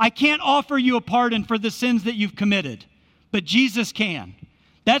 I can't offer you a pardon for the sins that you've committed, but Jesus can.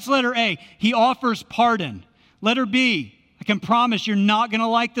 That's letter A. He offers pardon. Letter B, I can promise you're not going to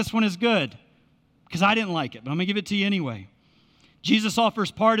like this one as good because I didn't like it, but I'm going to give it to you anyway. Jesus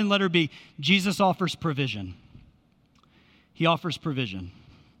offers pardon. Letter B, Jesus offers provision. He offers provision.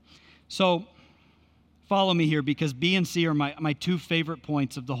 So follow me here because B and C are my two favorite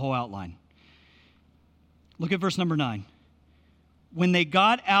points of the whole outline. Look at verse number 9. When they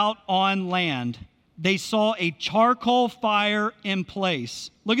got out on land, they saw a charcoal fire in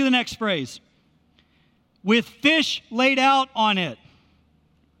place. Look at the next phrase. With fish laid out on it.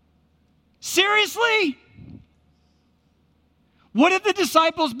 Seriously? What have the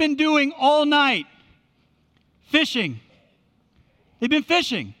disciples been doing all night? Fishing. They've been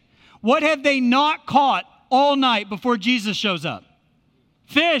fishing. What have they not caught all night before Jesus shows up?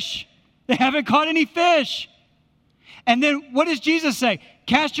 Fish. They haven't caught any fish. And then what does Jesus say?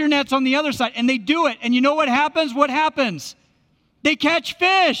 Cast your nets on the other side. And they do it. And you know what happens? What happens? They catch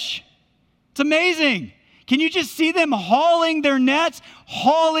fish. It's amazing. Can you just see them hauling their nets,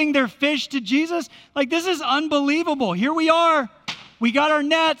 hauling their fish to Jesus? Like, this is unbelievable. Here we are. We got our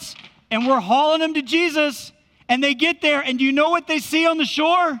nets, and we're hauling them to Jesus. And they get there, and do you know what they see on the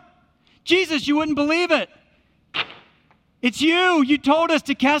shore? Jesus, you wouldn't believe it. It's you. You told us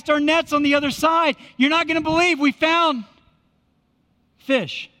to cast our nets on the other side. You're not going to believe we found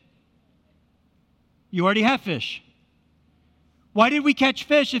fish. You already have fish. Why did we catch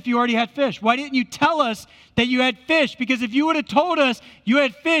fish if you already had fish? Why didn't you tell us that you had fish? Because if you would have told us you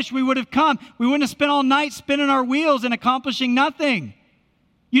had fish, we would have come. We wouldn't have spent all night spinning our wheels and accomplishing nothing.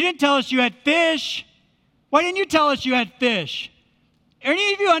 You didn't tell us you had fish. Why didn't you tell us you had fish? Are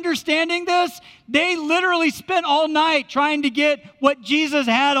any of you understanding this? They literally spent all night trying to get what Jesus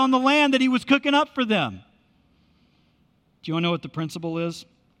had on the land that he was cooking up for them. Do you want to know what the principle is?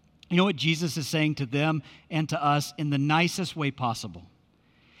 You know what Jesus is saying to them and to us in the nicest way possible?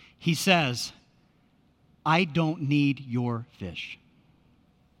 He says, I don't need your fish.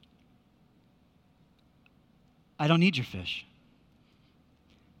 I don't need your fish.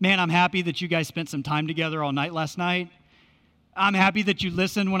 Man, I'm happy that you guys spent some time together all night last night. I'm happy that you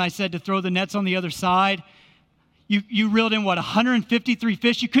listened when I said to throw the nets on the other side. You reeled in, 153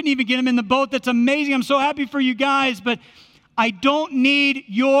 fish? You couldn't even get them in the boat. That's amazing. I'm so happy for you guys, but I don't need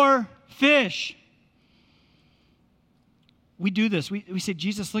your fish. We do this. We say,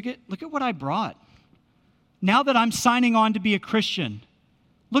 Jesus, look at what I brought. Now that I'm signing on to be a Christian,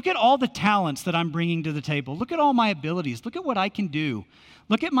 look at all the talents that I'm bringing to the table. Look at all my abilities. Look at what I can do.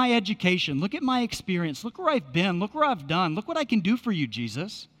 Look at my education. Look at my experience. Look where I've been. Look where I've done. Look what I can do for you,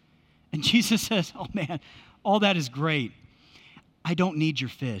 Jesus. And Jesus says, oh man, all that is great. I don't need your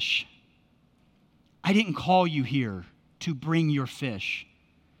fish. I didn't call you here to bring your fish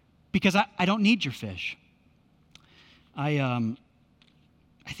because I don't need your fish. I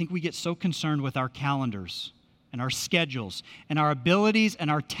think we get so concerned with our calendars and our schedules and our abilities and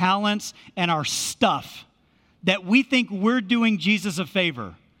our talents and our stuff that we think we're doing Jesus a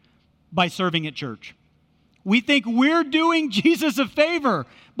favor by serving at church. We think we're doing Jesus a favor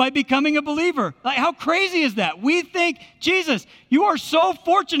by becoming a believer. Like, how crazy is that? We think, Jesus, you are so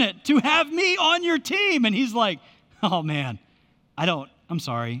fortunate to have me on your team. And he's like, oh man, I'm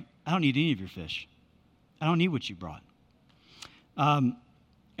sorry. I don't need any of your fish. I don't need what you brought.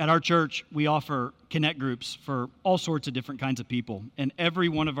 At our church, we offer connect groups for all sorts of different kinds of people, and every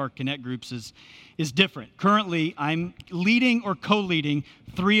one of our connect groups is different. Currently, I'm leading or co-leading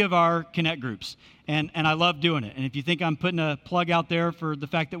 3 of our connect groups, and I love doing it. And if you think I'm putting a plug out there for the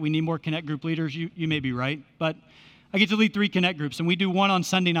fact that we need more connect group leaders, you may be right. But I get to lead 3 connect groups, and we do one on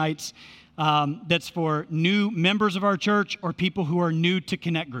Sunday nights that's for new members of our church or people who are new to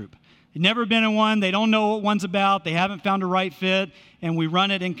connect group. They've never been in one. They don't know what one's about. They haven't found a right fit. And we run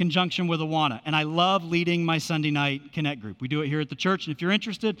it in conjunction with Awana. And I love leading my Sunday night connect group. We do it here at the church. And if you're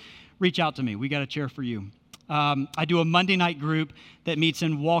interested, reach out to me. We got a chair for you. I do a Monday night group that meets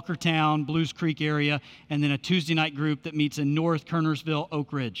in Walkertown, Blues Creek area, and then a Tuesday night group that meets in North Kernersville,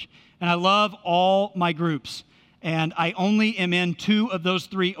 Oak Ridge. And I love all my groups. And I only am in 2 of those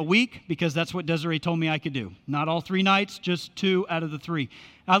 3 a week because that's what Desiree told me I could do. Not all 3 nights, just 2 out of the 3.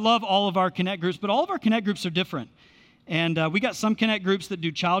 I love all of our connect groups, but all of our connect groups are different. And we got some Connect groups that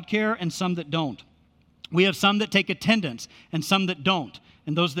do childcare and some that don't. We have some that take attendance and some that don't.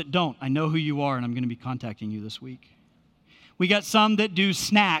 And those that don't, I know who you are, and I'm going to be contacting you this week. We got some that do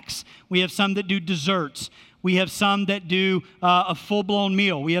snacks. We have some that do desserts. We have some that do a full-blown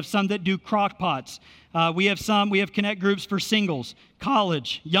meal. We have some that do crock pots. We have Connect groups for singles,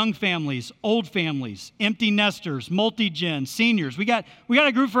 college, young families, old families, empty nesters, multi-gen, seniors. We got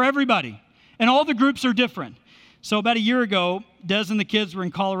a group for everybody, and all the groups are different. So about a year ago, Des and the kids were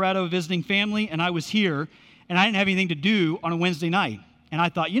in Colorado visiting family, and I was here, and I didn't have anything to do on a Wednesday night. And I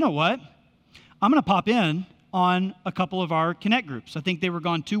thought, you know what? I'm going to pop in on a couple of our Connect groups. I think they were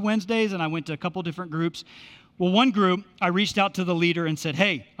gone 2 Wednesdays, and I went to a couple different groups. Well, one group, I reached out to the leader and said,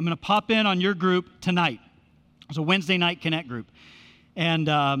 hey, I'm going to pop in on your group tonight. It was a Wednesday night Connect group.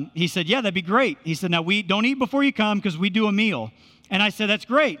 And he said, yeah, that'd be great. He said, now, we don't eat before you come because we do a meal. And I said, that's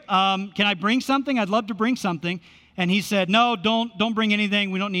great. Can I bring something? I'd love to bring something. And he said, no, don't bring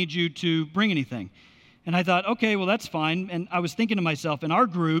anything. We don't need you to bring anything. And I thought, okay, well, that's fine. And I was thinking to myself, in our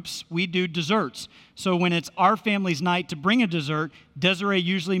groups, we do desserts. So when it's our family's night to bring a dessert, Desiree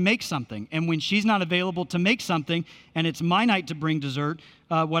usually makes something. And when she's not available to make something, and it's my night to bring dessert,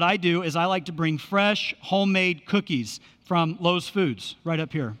 what I do is I like to bring fresh, homemade cookies from Lowe's Foods right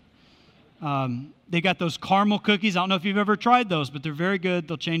up here. They got those caramel cookies. I don't know if you've ever tried those, but they're very good.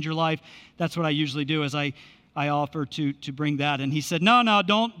 They'll change your life. That's what I usually do, is I offer to bring that. And he said, no,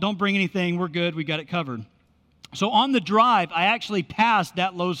 don't bring anything. We're good. We got it covered. So on the drive, I actually passed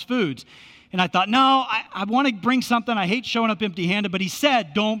that Lowe's Foods. And I thought, no, I want to bring something. I hate showing up empty-handed. But he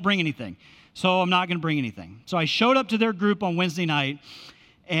said, don't bring anything. So I'm not going to bring anything. So I showed up to their group on Wednesday night.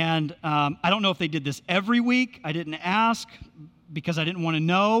 And I don't know if they did this every week. I didn't ask because I didn't want to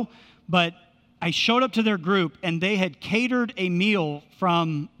know. But I showed up to their group, and they had catered a meal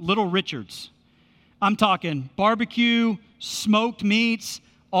from Little Richard's. I'm talking barbecue, smoked meats,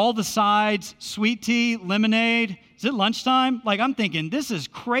 all the sides, sweet tea, lemonade. Is it lunchtime? Like, I'm thinking, this is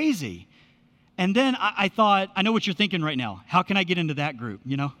crazy. And then I thought, I know what you're thinking right now. How can I get into that group,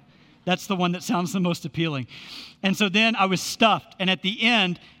 you know? That's the one that sounds the most appealing. And so then I was stuffed. And at the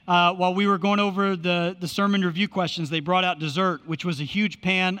end, while we were going over the sermon review questions, they brought out dessert, which was a huge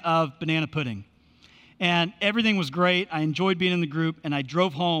pan of banana pudding. And everything was great. I enjoyed being in the group. And I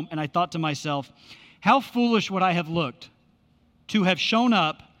drove home, and I thought to myself, how foolish would I have looked to have shown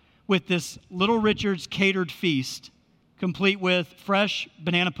up with this Little Richard's catered feast, complete with fresh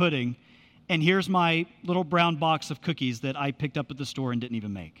banana pudding, and here's my little brown box of cookies that I picked up at the store and didn't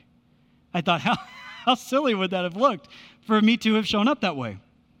even make. I thought, how silly would that have looked for me to have shown up that way?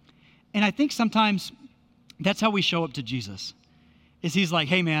 And I think sometimes that's how we show up to Jesus, is he's like,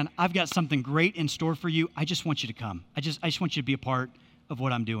 hey, man, I've got something great in store for you. I just want you to come. I just want you to be a part of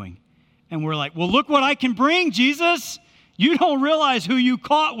what I'm doing. And we're like, well, look what I can bring, Jesus. You don't realize who you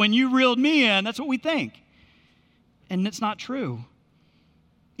caught when you reeled me in. That's what we think. And it's not true.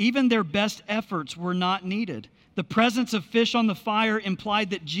 Even their best efforts were not needed. The presence of fish on the fire implied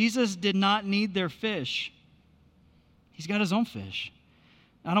that Jesus did not need their fish. He's got his own fish.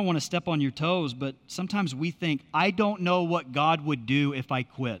 I don't want to step on your toes, but sometimes we think, I don't know what God would do if I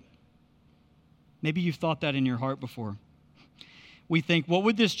quit. Maybe you've thought that in your heart before. We think, what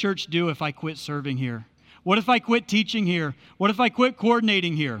would this church do if I quit serving here? What if I quit teaching here? What if I quit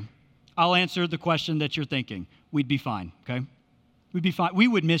coordinating here? I'll answer the question that you're thinking. We'd be fine, okay? We'd be fine. We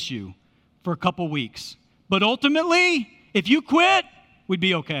would miss you for a couple weeks. But ultimately, if you quit, we'd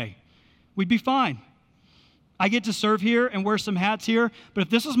be okay. We'd be fine. I get to serve here and wear some hats here, but if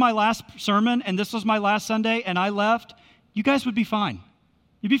this was my last sermon and this was my last Sunday and I left, you guys would be fine.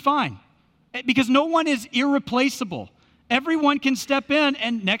 You'd be fine. Because no one is irreplaceable. Everyone can step in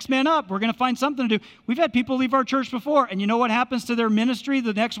and next man up. We're going to find something to do. We've had people leave our church before, and you know what happens to their ministry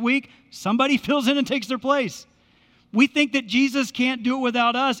the next week? Somebody fills in and takes their place. We think that Jesus can't do it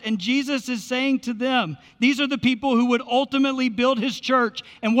without us, and Jesus is saying to them, these are the people who would ultimately build his church.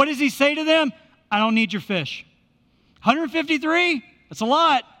 And what does he say to them? I don't need your fish. 153? That's a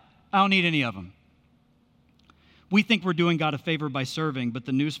lot. I don't need any of them. We think we're doing God a favor by serving, but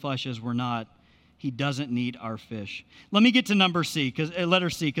the newsflash is we're not. He doesn't need our fish. Let me get to letter C,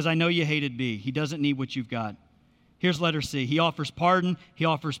 because I know you hated B. He doesn't need what you've got. Here's letter C. He offers pardon. He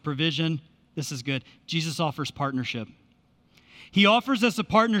offers provision. This is good. Jesus offers partnership. He offers us a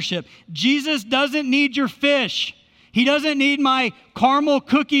partnership. Jesus doesn't need your fish. He doesn't need my caramel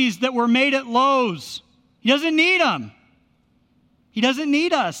cookies that were made at Lowe's. He doesn't need them. He doesn't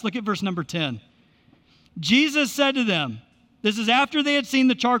need us. Look at verse number 10. Jesus said to them, this is after they had seen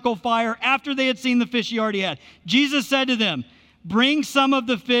the charcoal fire, after they had seen the fish he already had. Jesus said to them, bring some of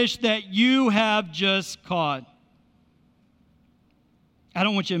the fish that you have just caught. I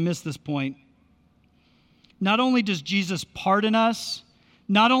don't want you to miss this point. Not only does Jesus pardon us,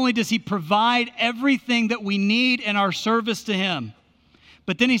 not only does he provide everything that we need in our service to him,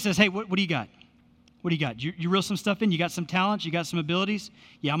 but then he says, hey, what do you got? What do you got? You reel some stuff in? You got some talents? You got some abilities?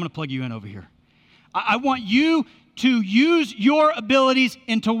 Yeah, I'm going to plug you in over here. I want you to use your abilities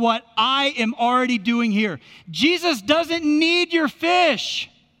into what I am already doing here. Jesus doesn't need your fish,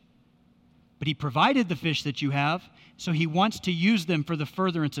 but he provided the fish that you have, so he wants to use them for the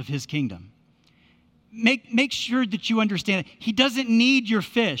furtherance of his kingdom. Make sure that you understand it. He doesn't need your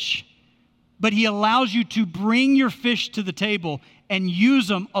fish, but he allows you to bring your fish to the table and use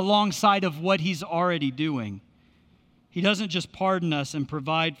them alongside of what he's already doing. He doesn't just pardon us and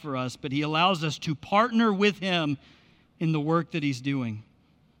provide for us, but he allows us to partner with him in the work that he's doing.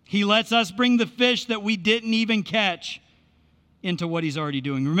 He lets us bring the fish that we didn't even catch into what he's already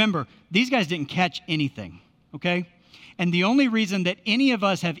doing. Remember, these guys didn't catch anything, okay? And the only reason that any of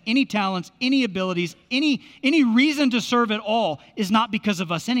us have any talents, any abilities, any reason to serve at all is not because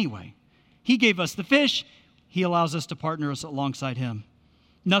of us anyway. He gave us the fish. He allows us to partner us alongside him.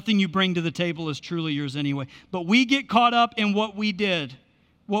 Nothing you bring to the table is truly yours anyway. But we get caught up in what we did,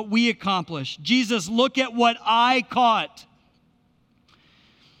 what we accomplished. Jesus, look at what I caught.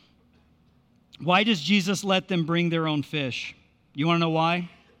 Why does Jesus let them bring their own fish? You want to know why?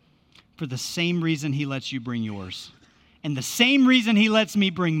 For the same reason he lets you bring yours. And the same reason he lets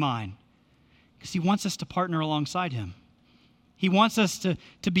me bring mine. Because he wants us to partner alongside him. He wants us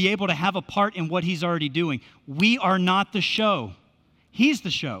to be able to have a part in what he's already doing. We are not the show. He's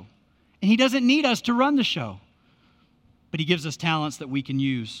the show. And he doesn't need us to run the show. But he gives us talents that we can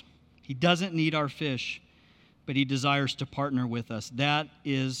use. He doesn't need our fish, but he desires to partner with us. That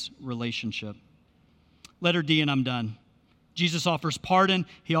is relationship. Letter D, and I'm done. Jesus offers pardon.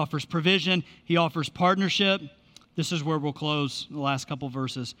 He offers provision. He offers partnership. This is where we'll close the last couple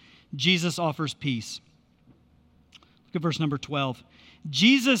verses. Jesus offers peace. Look at verse number 12.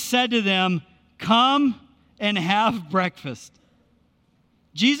 Jesus said to them, come and have breakfast.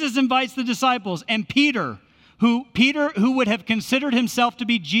 Jesus invites the disciples, and Peter, who would have considered himself to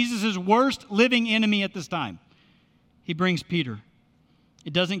be Jesus' worst living enemy at this time, he brings Peter.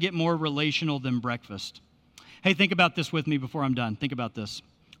 It doesn't get more relational than breakfast. Hey, think about this with me before I'm done. Think about this.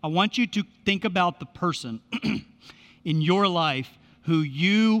 I want you to think about the person in your life who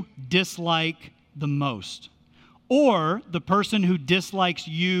you dislike the most, or the person who dislikes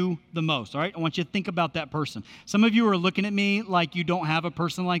you the most, all right? I want you to think about that person. Some of you are looking at me like you don't have a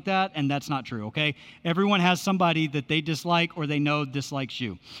person like that, and that's not true, okay? Everyone has somebody that they dislike or they know dislikes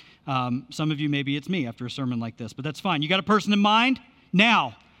you. Some of you, maybe it's me after a sermon like this, but that's fine. You got a person in mind?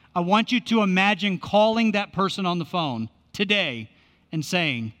 Now, I want you to imagine calling that person on the phone today and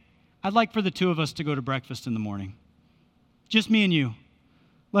saying, I'd like for the two of us to go to breakfast in the morning. Just me and you.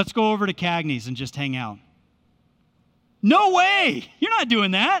 Let's go over to Cagney's and just hang out. No way! You're not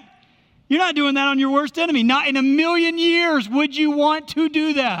doing that. You're not doing that on your worst enemy. Not in a million years would you want to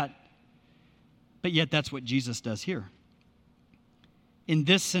do that. But yet that's what Jesus does here. In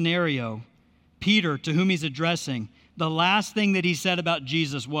this scenario, Peter, to whom he's addressing, the last thing that he said about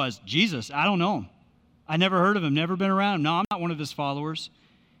Jesus was, Jesus, I don't know him. I never heard of him, never been around him. No, I'm not one of his followers.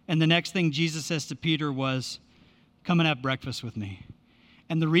 And the next thing Jesus says to Peter was, come and have breakfast with me.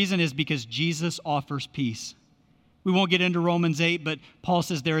 And the reason is because Jesus offers peace. We won't get into Romans 8, but Paul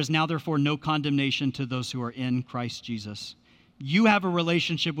says there is now therefore no condemnation to those who are in Christ Jesus. You have a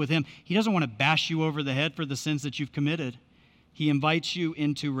relationship with him. He doesn't want to bash you over the head for the sins that you've committed. He invites you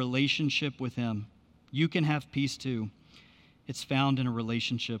into relationship with him. You can have peace too. It's found in a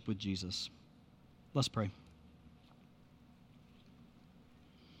relationship with Jesus. Let's pray.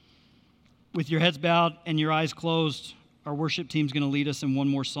 With your heads bowed and your eyes closed, our worship team's going to lead us in one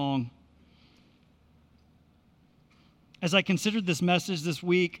more song. As I considered this message this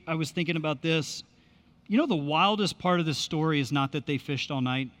week, I was thinking about this. You know, the wildest part of this story is not that they fished all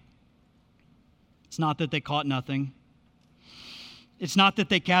night. It's not that they caught nothing. It's not that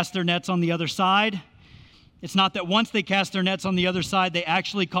they cast their nets on the other side. It's not that once they cast their nets on the other side, they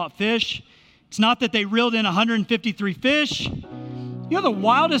actually caught fish. It's not that they reeled in 153 fish. You know, the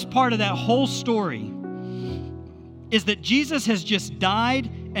wildest part of that whole story is that Jesus has just died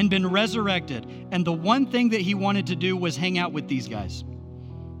and been resurrected. And the one thing that he wanted to do was hang out with these guys.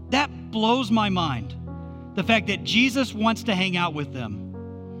 That blows my mind. The fact that Jesus wants to hang out with them.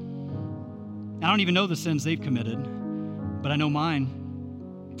 I don't even know the sins they've committed, but I know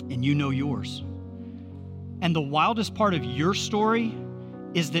mine, and you know yours. And the wildest part of your story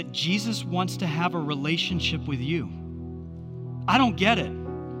is that Jesus wants to have a relationship with you. I don't get it.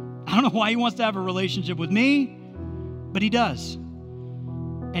 I don't know why he wants to have a relationship with me, but he does.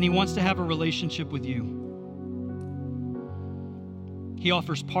 and he wants to have a relationship with you. He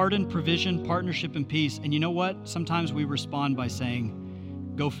offers pardon, provision, partnership, and peace. And you know what? Sometimes we respond by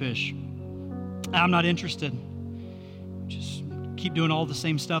saying, go fish. I'm not interested. Just keep doing all the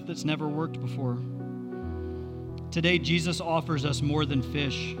same stuff that's never worked before. Today, Jesus offers us more than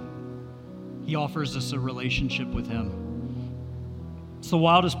fish. He offers us a relationship with him. It's the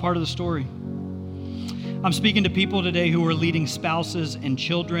wildest part of the story. I'm speaking to people today who are leading spouses and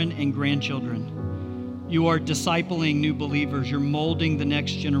children and grandchildren. You are discipling new believers. You're molding the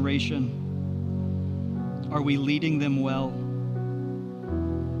next generation. Are we leading them well?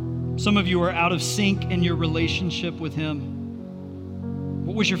 Some of you are out of sync in your relationship with him.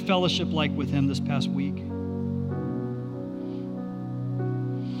 What was your fellowship like with him this past week?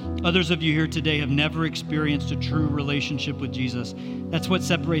 Others of you here today have never experienced a true relationship with Jesus. That's what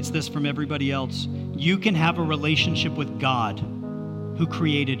separates this from everybody else. You can have a relationship with God, who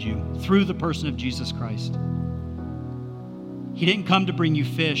created you, through the person of Jesus Christ. He didn't come to bring you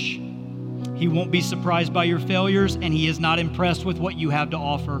fish. He won't be surprised by your failures, and he is not impressed with what you have to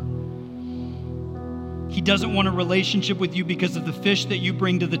offer. He doesn't want a relationship with you because of the fish that you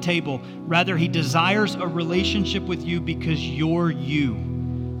bring to the table. Rather, he desires a relationship with you because you're you,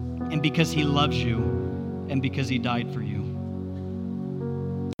 and because he loves you, and because he died for you.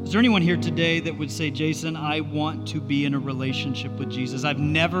 Is there anyone here today that would say, Jason, I want to be in a relationship with Jesus? I've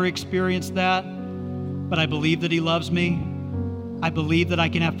never experienced that, but I believe that he loves me. I believe that I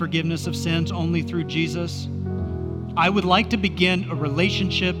can have forgiveness of sins only through Jesus. I would like to begin a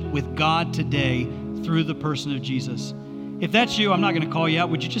relationship with God today through the person of Jesus. If that's you, I'm not going to call you out.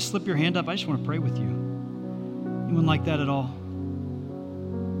 Would you just slip your hand up? I just want to pray with you. Anyone like that at all?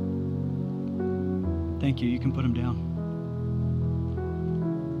 Thank you. You can put them down.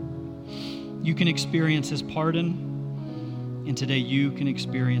 You can experience his pardon, and today you can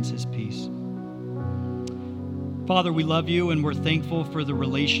experience his peace. Father, we love you, and we're thankful for the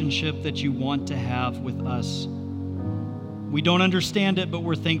relationship that you want to have with us. We don't understand it, but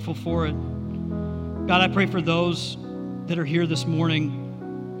we're thankful for it. God, I pray for those that are here this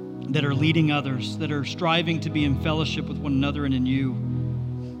morning, that are leading others, that are striving to be in fellowship with one another and in you.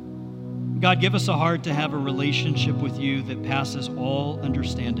 God, give us a heart to have a relationship with you that passes all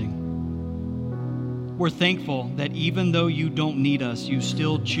understanding. We're thankful that even though you don't need us, you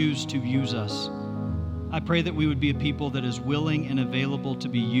still choose to use us. I pray that we would be a people that is willing and available to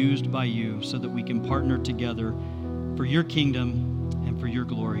be used by you so that we can partner together for your kingdom and for your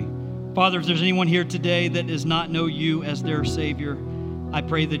glory. Father, if there's anyone here today that does not know you as their Savior, I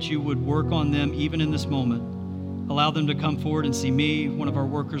pray that you would work on them even in this moment. Allow them to come forward and see me, one of our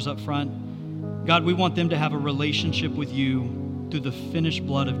workers up front. God, we want them to have a relationship with you through the finished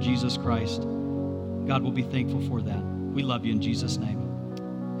blood of Jesus Christ. God will be thankful for that. We love you in Jesus' name.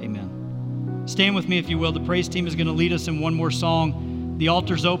 Amen. Stand with me if you will. The praise team is going to lead us in one more song. The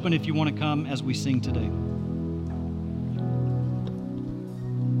altar's open if you want to come as we sing today.